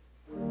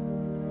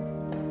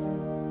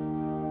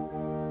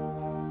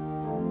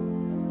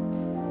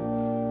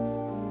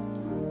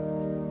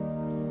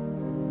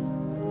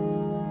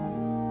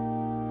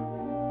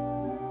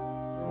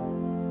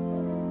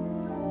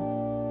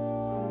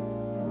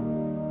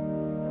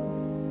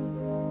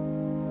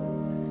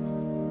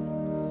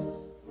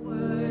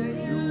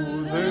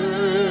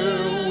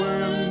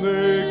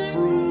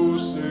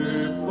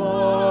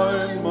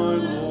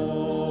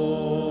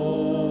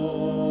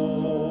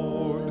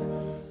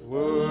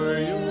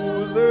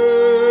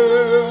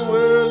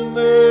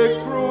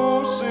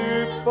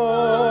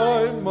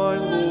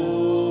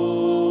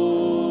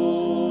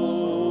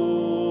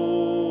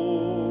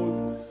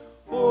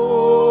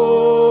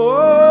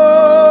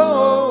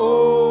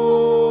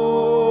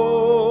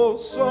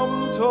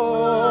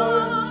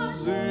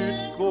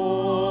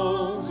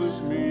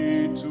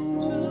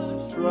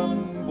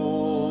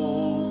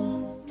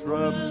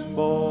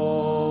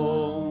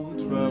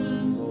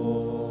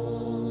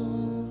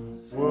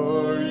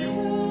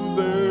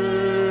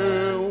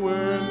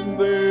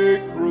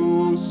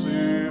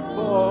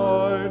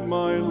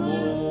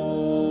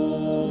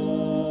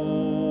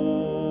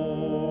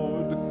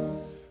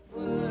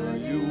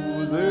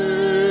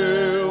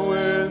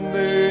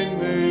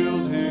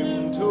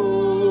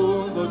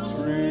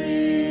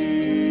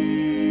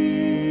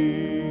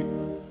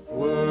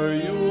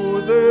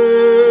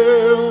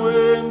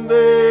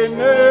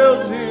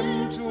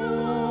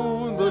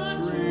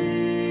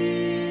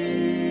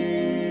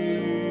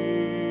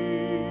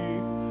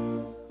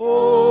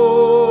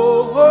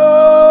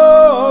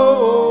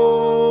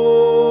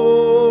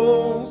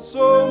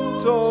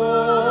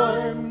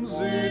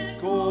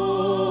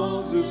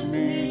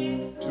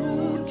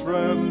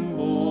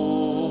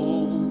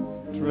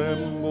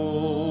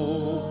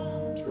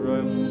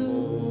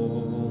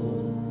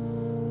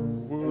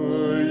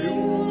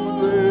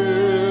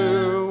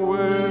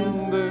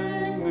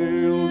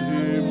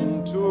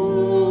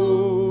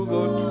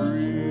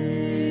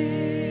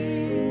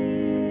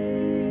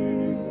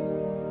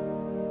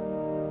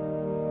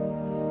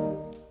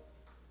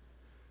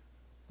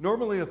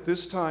 Normally at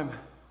this time,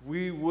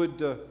 we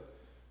would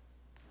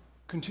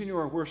continue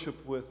our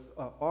worship with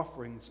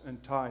offerings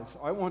and tithes.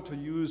 I want to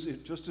use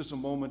it just as a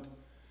moment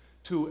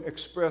to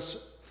express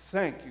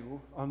thank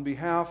you on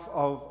behalf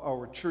of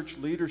our church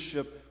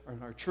leadership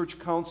and our church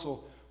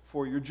council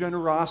for your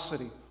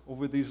generosity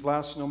over these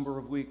last number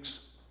of weeks.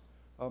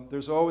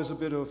 There's always a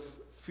bit of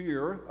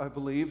fear, I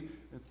believe,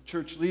 at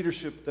church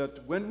leadership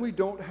that when we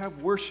don't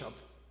have worship,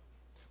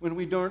 when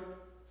we don't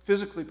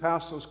physically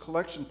pass those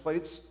collection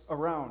plates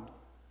around,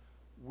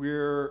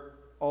 we're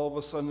all of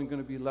a sudden going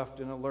to be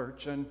left in a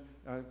lurch. And,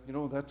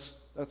 that's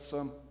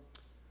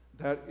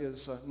That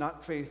is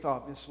not faith,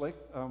 obviously,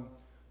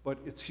 but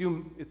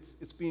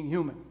it's being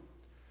human.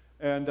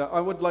 And I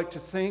would like to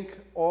thank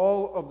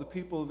all of the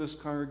people of this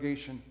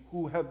congregation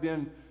who have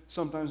been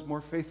sometimes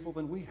more faithful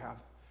than we have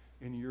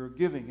in your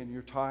giving and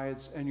your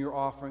tithes and your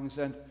offerings,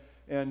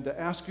 and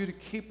ask you to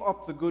keep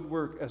up the good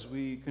work as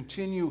we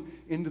continue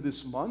into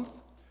this month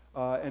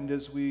and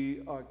as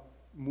we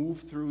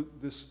move through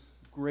this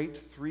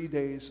great 3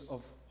 days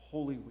of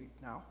Holy Week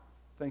now.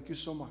 Thank you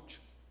so much.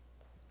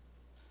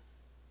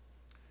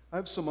 I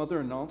have some other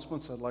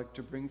announcements I'd like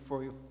to bring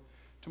for you.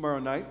 Tomorrow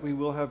night we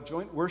will have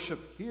joint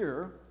worship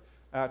here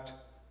at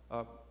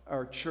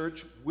our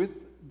church with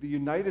the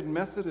United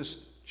Methodist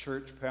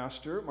Church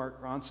pastor,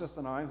 Mark Ronseth,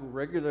 and I, who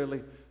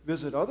regularly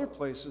visit other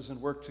places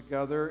and work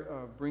together,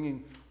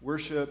 bringing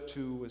worship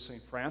to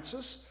St.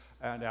 Francis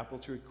and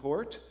Appletree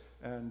Court,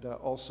 and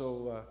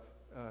also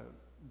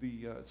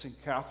the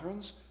St.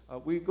 Catherine's.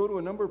 We go to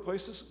a number of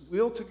places.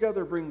 We'll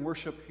together bring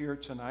worship here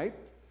tonight,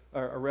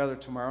 or rather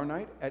tomorrow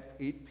night at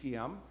 8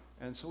 p.m.,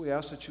 and so we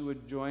ask that you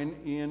would join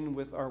in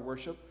with our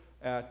worship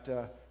at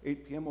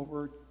 8 p.m.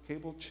 over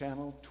cable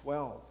channel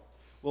 12.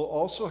 We'll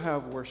also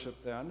have worship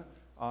then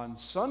on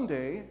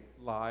Sunday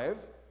live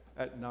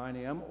at 9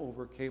 a.m.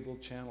 over cable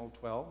channel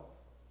 12.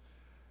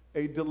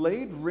 A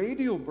delayed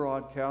radio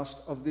broadcast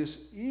of this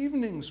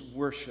evening's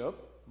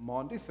worship,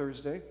 Maundy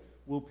Thursday,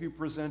 will be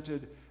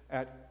presented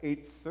at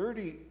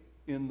 8:30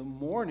 in the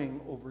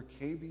morning over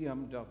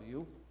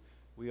KBMW.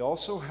 We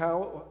also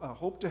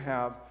hope to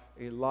have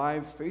a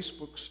live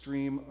Facebook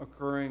stream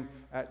occurring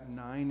at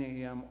 9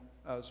 a.m.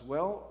 as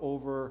well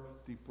over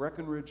the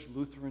Breckenridge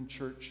Lutheran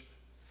Church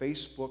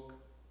Facebook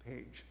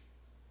page.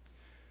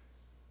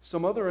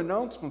 Some other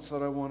announcements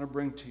that I want to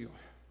bring to you.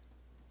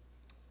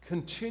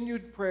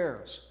 Continued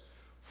prayers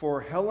for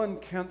Helen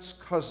Kent's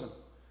cousin,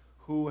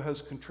 who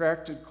has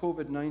contracted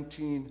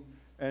COVID-19,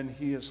 and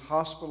he is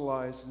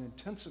hospitalized in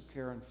intensive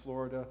care in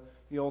Florida.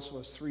 He also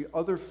has 3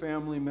 other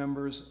family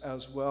members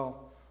as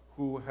well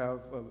who have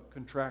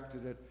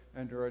contracted it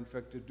and are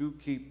infected. Do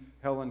keep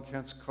Helen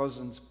Kent's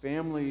cousin's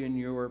family in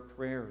your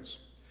prayers.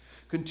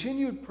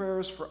 Continued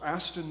prayers for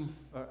Aspen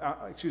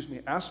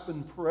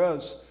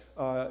Perez,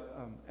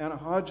 Anna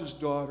Hodges'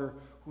 daughter,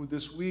 who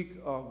this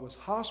week was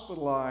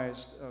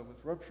hospitalized with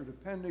ruptured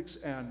appendix,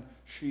 and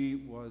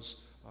she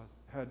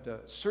had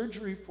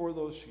surgery for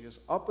those. She is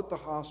up at the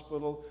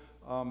hospital,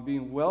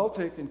 being well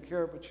taken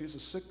care of, but she's a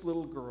sick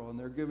little girl, and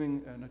they're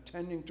giving and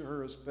attending to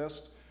her as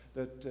best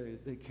that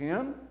they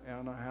can.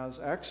 Anna has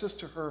access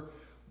to her,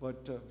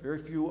 but very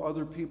few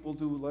other people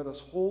do. Let us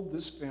hold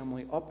this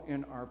family up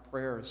in our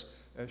prayers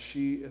as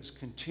she is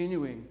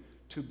continuing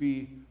to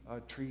be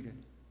treated.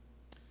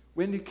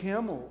 Wendy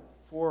Campbell,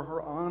 for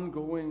her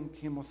ongoing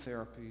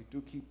chemotherapy,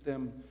 do keep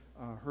them,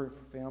 her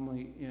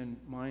family, in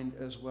mind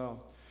as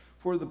well.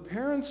 For the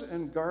parents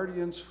and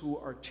guardians who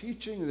are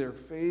teaching their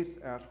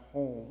faith at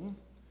home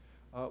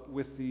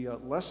with the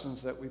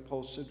lessons that we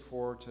posted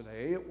for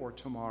today or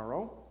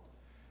tomorrow,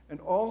 and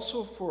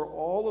also for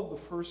all of the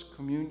First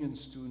Communion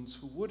students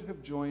who would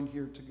have joined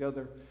here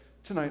together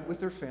tonight with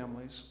their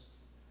families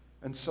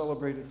and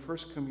celebrated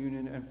First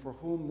Communion, and for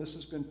whom this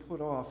has been put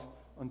off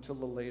until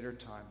a later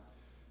time.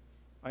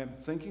 I am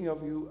thinking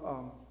of you,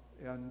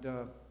 and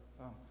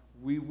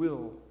we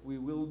will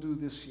do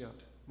this yet,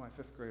 my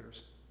 5th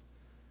graders.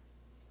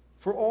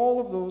 For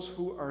all of those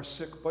who are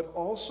sick, but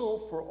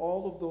also for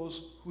all of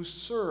those who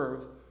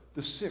serve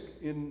the sick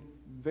in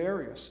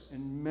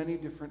many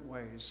different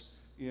ways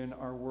in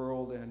our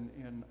world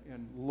and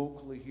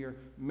locally here.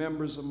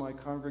 Members of my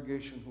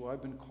congregation who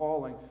I've been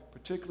calling,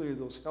 particularly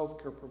those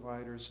healthcare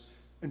providers,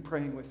 and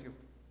praying with you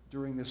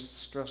during this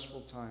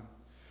stressful time.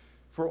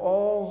 For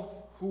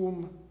all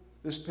whom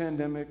this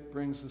pandemic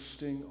brings the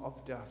sting of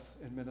death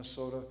in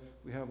Minnesota,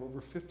 we have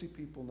over 50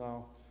 people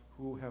now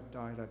who have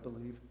died, I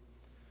believe.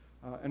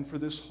 And for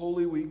this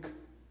Holy Week,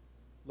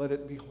 let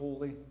it be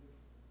holy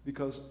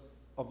because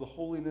of the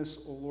holiness,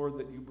 O Lord,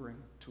 that you bring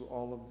to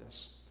all of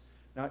this.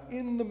 Now,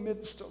 in the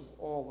midst of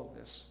all of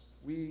this,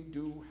 we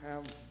do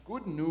have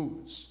good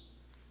news.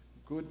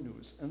 Good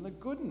news. And the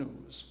good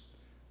news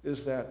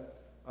is that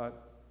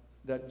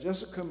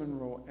Jessica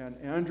Monroe and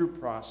Andrew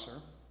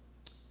Prosser,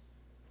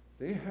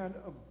 they had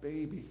a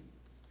baby.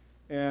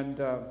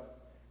 And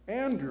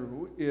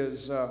Andrew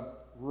is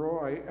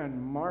Roy and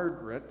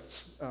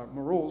Margaret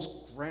Moreau's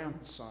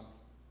grandson.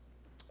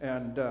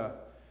 And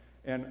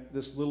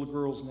this little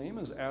girl's name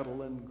is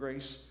Adeline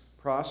Grace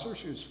Prosser.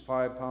 She was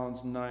 5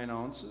 pounds 9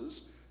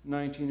 ounces,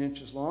 19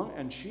 inches long,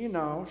 and she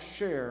now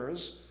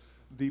shares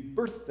the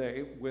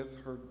birthday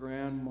with her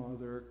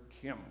grandmother,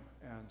 Kim.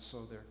 And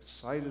so they're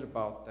excited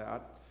about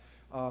that.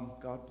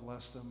 God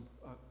bless them.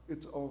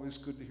 It's always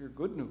good to hear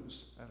good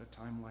news at a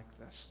time like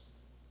this.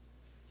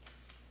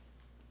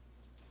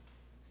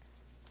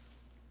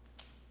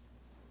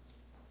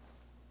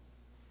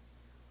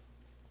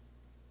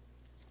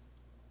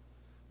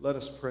 Let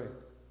us pray.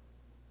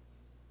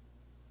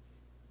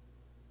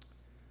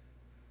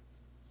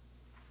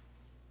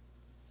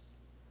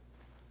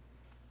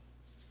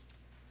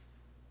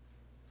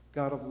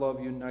 God of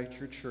love, unite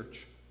your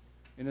church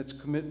in its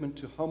commitment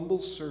to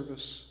humble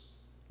service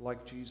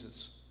like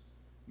Jesus.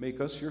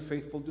 Make us your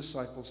faithful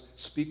disciples.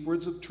 Speak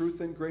words of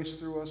truth and grace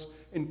through us.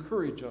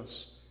 Encourage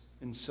us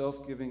in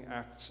self-giving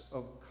acts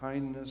of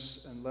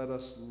kindness, and let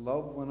us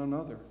love one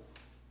another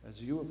as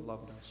you have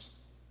loved us.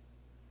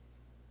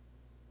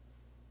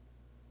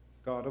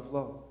 God of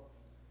love,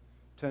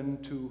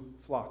 tend to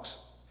flocks,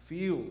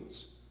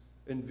 fields,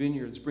 and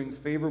vineyards. Bring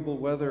favorable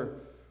weather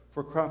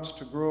for crops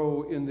to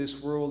grow in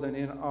this world and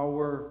in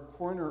our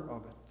corner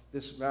of it,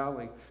 this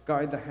valley.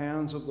 Guide the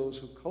hands of those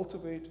who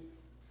cultivate,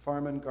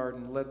 farm, and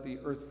garden. Let the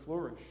earth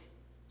flourish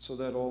so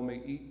that all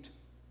may eat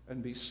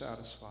and be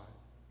satisfied.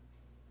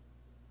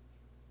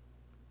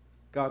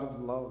 God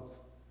of love,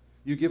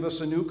 you give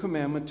us a new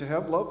commandment to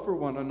have love for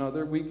one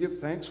another. We give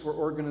thanks for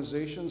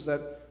organizations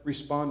that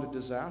respond to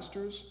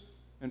disasters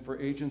and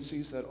for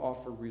agencies that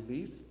offer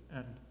relief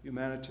and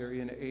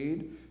humanitarian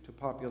aid to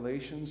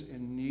populations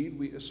in need.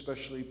 We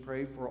especially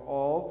pray for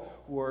all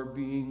who are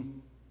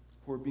being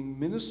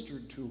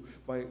ministered to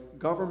by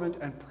government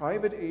and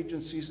private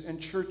agencies and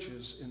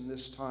churches in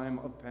this time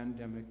of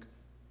pandemic.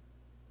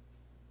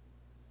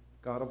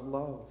 God of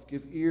love,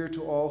 give ear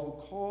to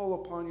all who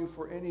call upon you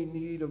for any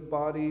need of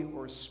body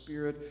or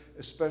spirit,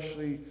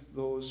 especially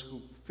those who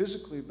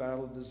physically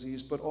battle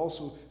disease, but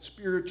also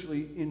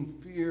spiritually in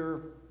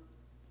fear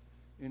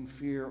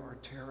are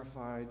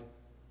terrified.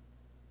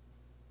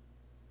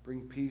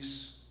 Bring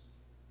peace,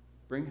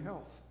 bring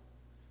health.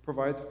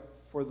 Provide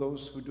for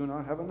those who do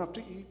not have enough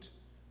to eat,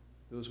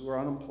 those who are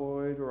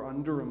unemployed or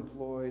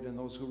underemployed, and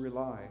those who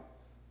rely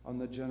on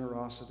the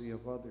generosity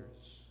of others.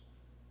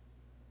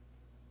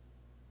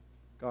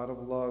 God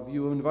of love,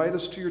 you invite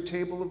us to your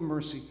table of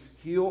mercy.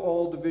 Heal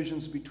all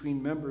divisions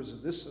between members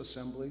of this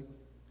assembly.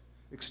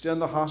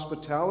 Extend the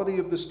hospitality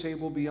of this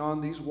table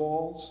beyond these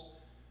walls,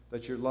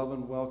 that your love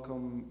and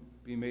welcome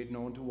be made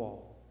known to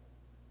all.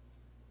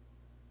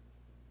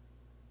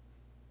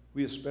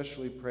 We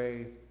especially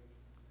pray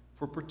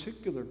for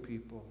particular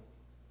people.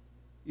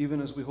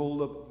 Even as we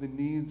hold up the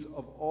needs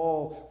of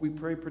all, we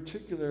pray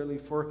particularly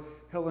for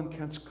Helen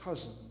Kent's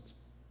cousins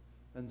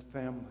and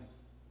family,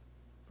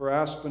 for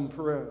Aspen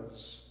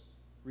Perez,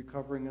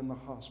 recovering in the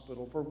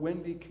hospital, for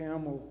Wendy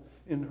Camel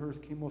in her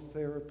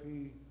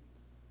chemotherapy,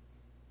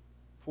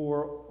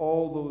 for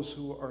all those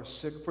who are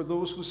sick, for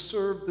those who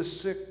serve the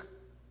sick,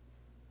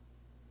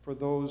 for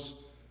those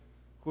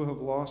who have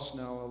lost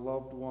now a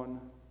loved one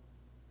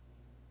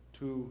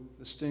to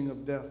the sting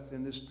of death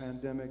in this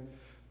pandemic,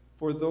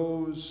 for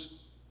those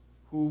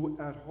who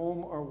at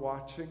home are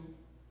watching,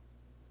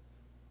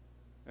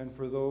 and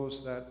for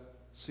those that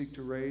seek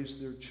to raise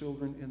their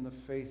children in the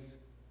faith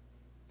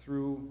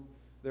through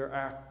their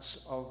acts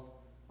of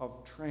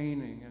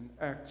training and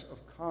acts of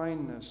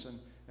kindness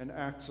and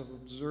acts of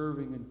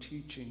observing and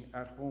teaching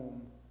at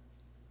home.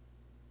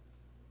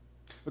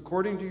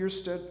 According to your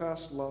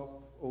steadfast love,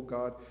 O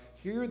God,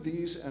 hear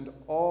these and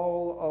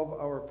all of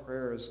our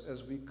prayers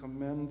as we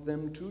commend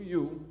them to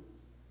you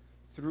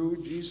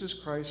through Jesus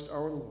Christ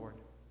our Lord.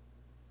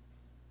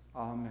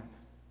 Amen.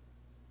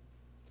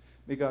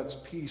 May God's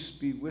peace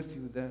be with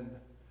you then,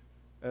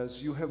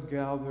 as you have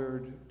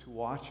gathered to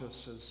watch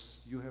us, as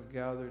you have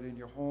gathered in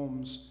your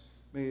homes.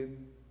 May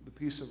the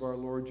peace of our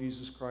Lord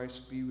Jesus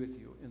Christ be with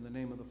you, in the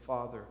name of the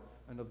Father,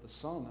 and of the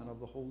Son, and of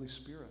the Holy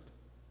Spirit.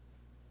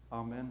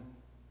 Amen.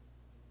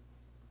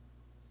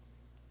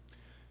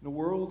 In a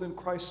world in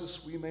crisis,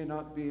 we may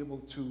not be able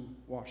to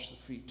wash the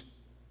feet,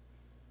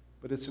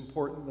 but it's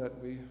important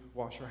that we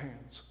wash our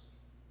hands.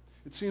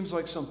 It seems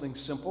like something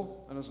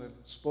simple, and as I've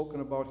spoken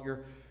about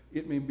here,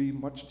 it may be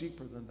much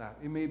deeper than that.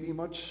 It may be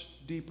much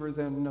deeper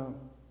than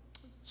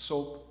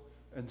soap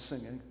and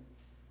singing.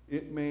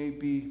 It may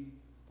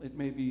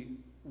be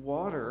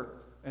water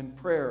and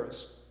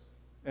prayers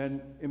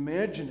and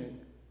imagining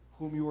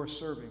whom you are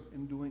serving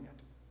in doing it.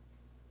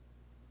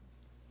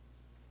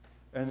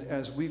 And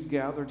as we've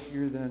gathered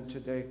here then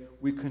today,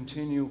 we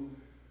continue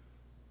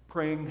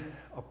praying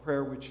a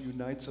prayer which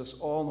unites us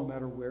all, no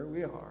matter where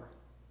we are,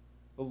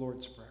 the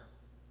Lord's Prayer.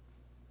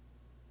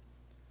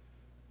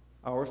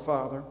 Our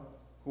Father,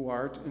 who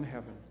art in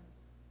heaven,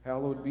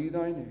 hallowed be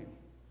thy name.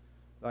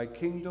 Thy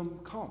kingdom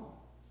come,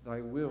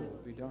 thy will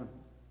be done,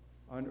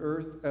 on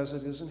earth as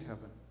it is in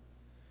heaven.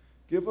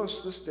 Give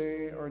us this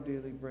day our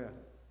daily bread,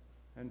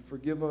 and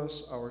forgive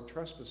us our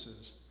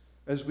trespasses,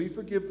 as we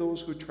forgive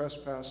those who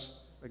trespass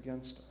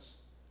against us.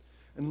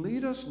 And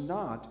lead us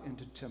not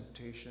into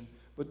temptation,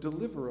 but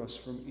deliver us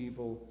from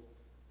evil.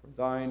 For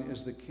thine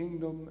is the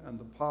kingdom and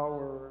the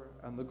power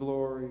and the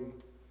glory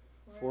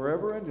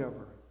forever and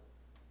ever.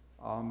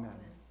 Amen.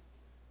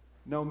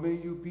 Now may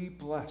you be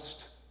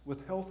blessed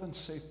with health and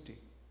safety,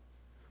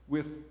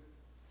 with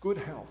good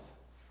health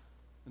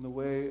in the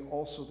way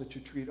also that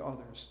you treat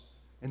others,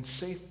 and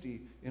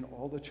safety in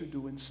all that you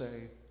do and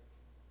say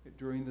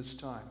during this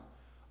time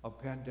of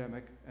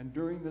pandemic and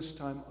during this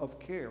time of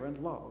care and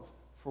love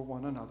for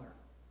one another.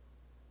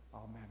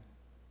 Amen.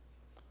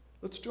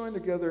 Let's join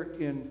together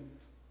in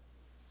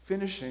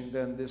finishing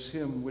then this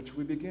hymn which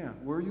we began.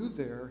 Were you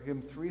there?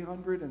 Hymn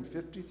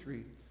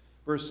 353,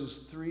 verses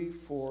 3,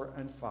 4,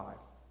 and 5.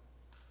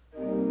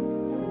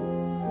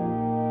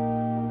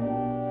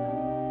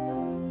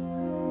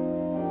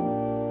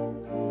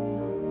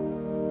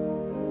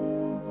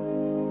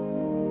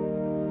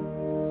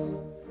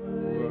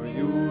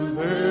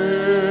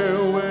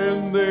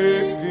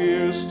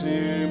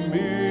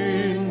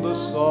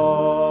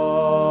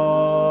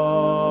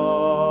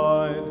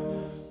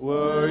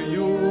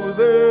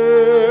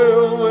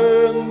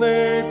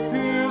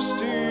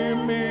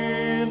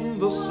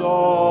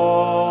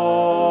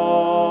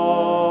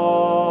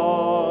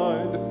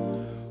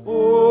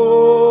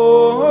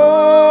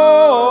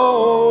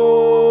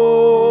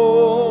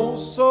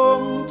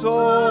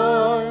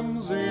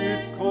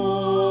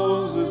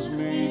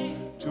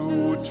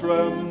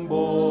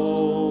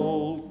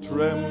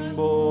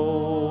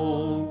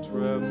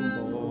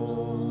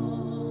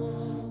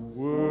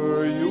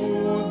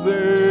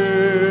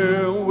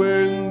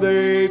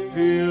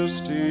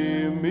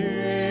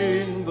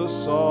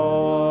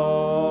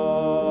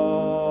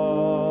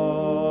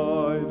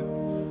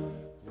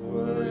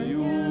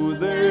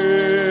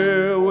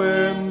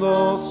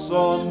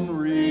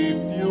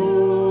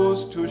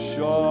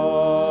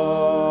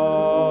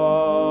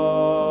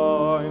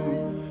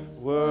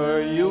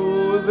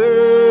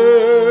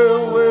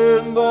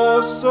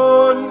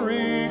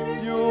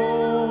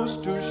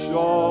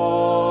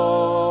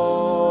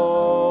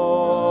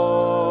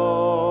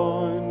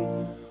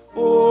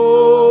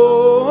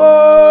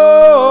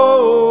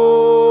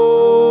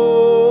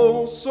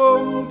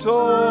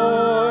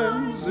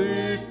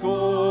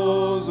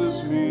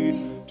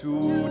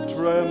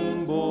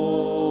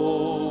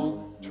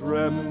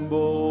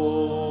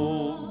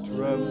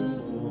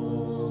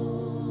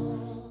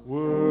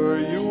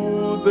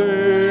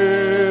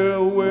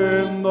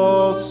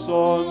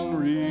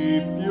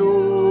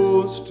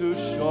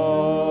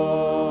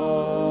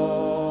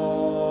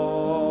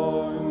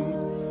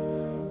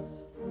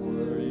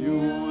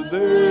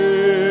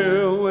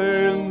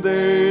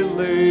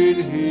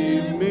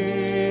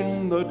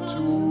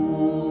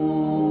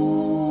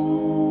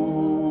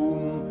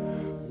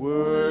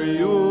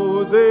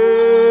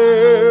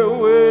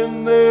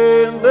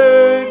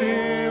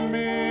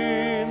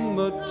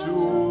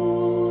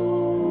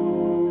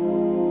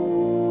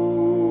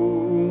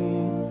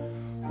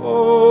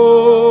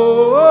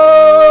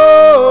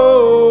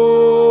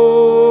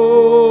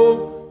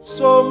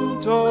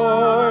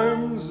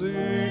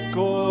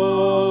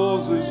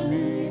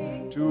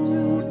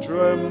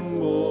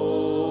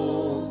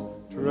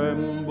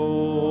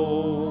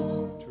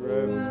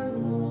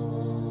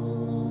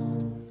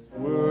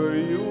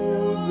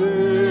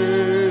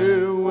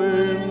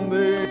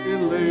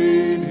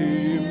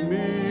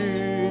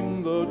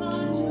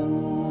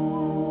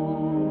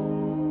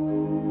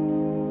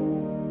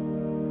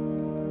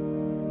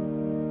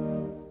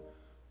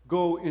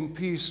 Go in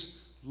peace,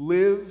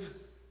 live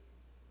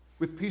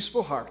with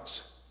peaceful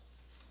hearts,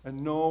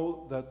 and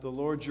know that the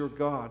Lord your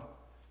God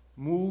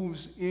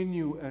moves in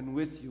you and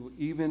with you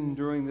even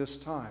during this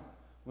time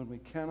when we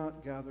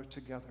cannot gather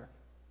together.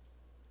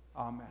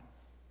 Amen.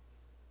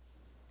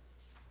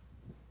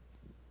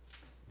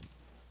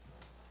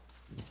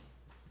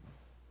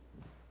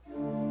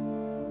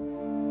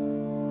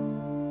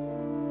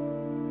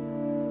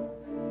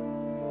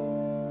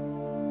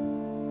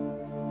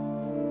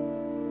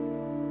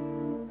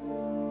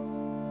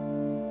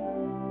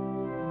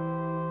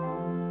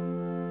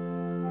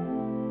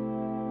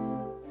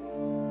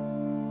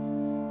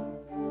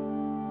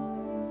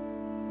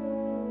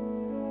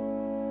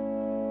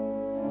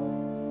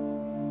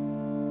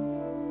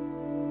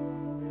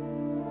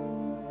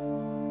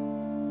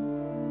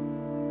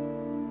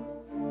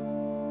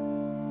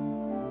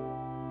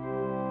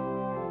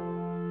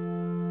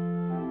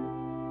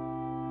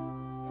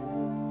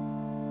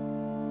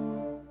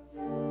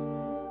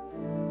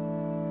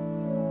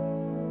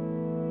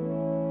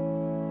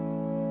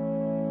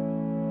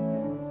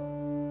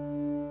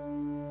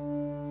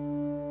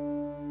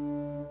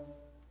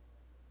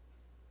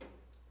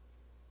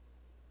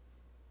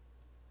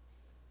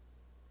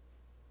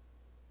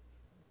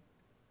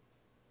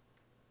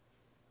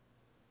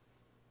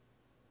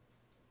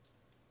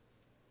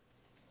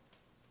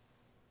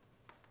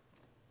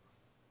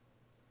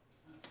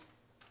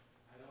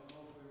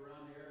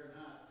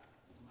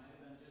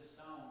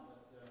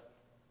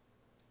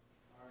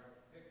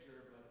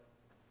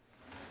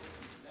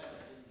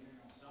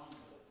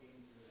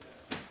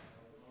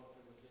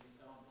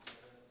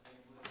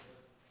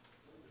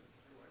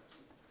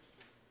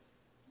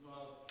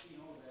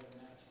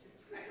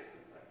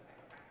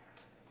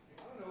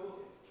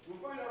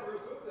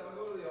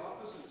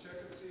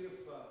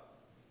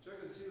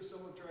 See if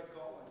someone tried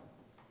calling.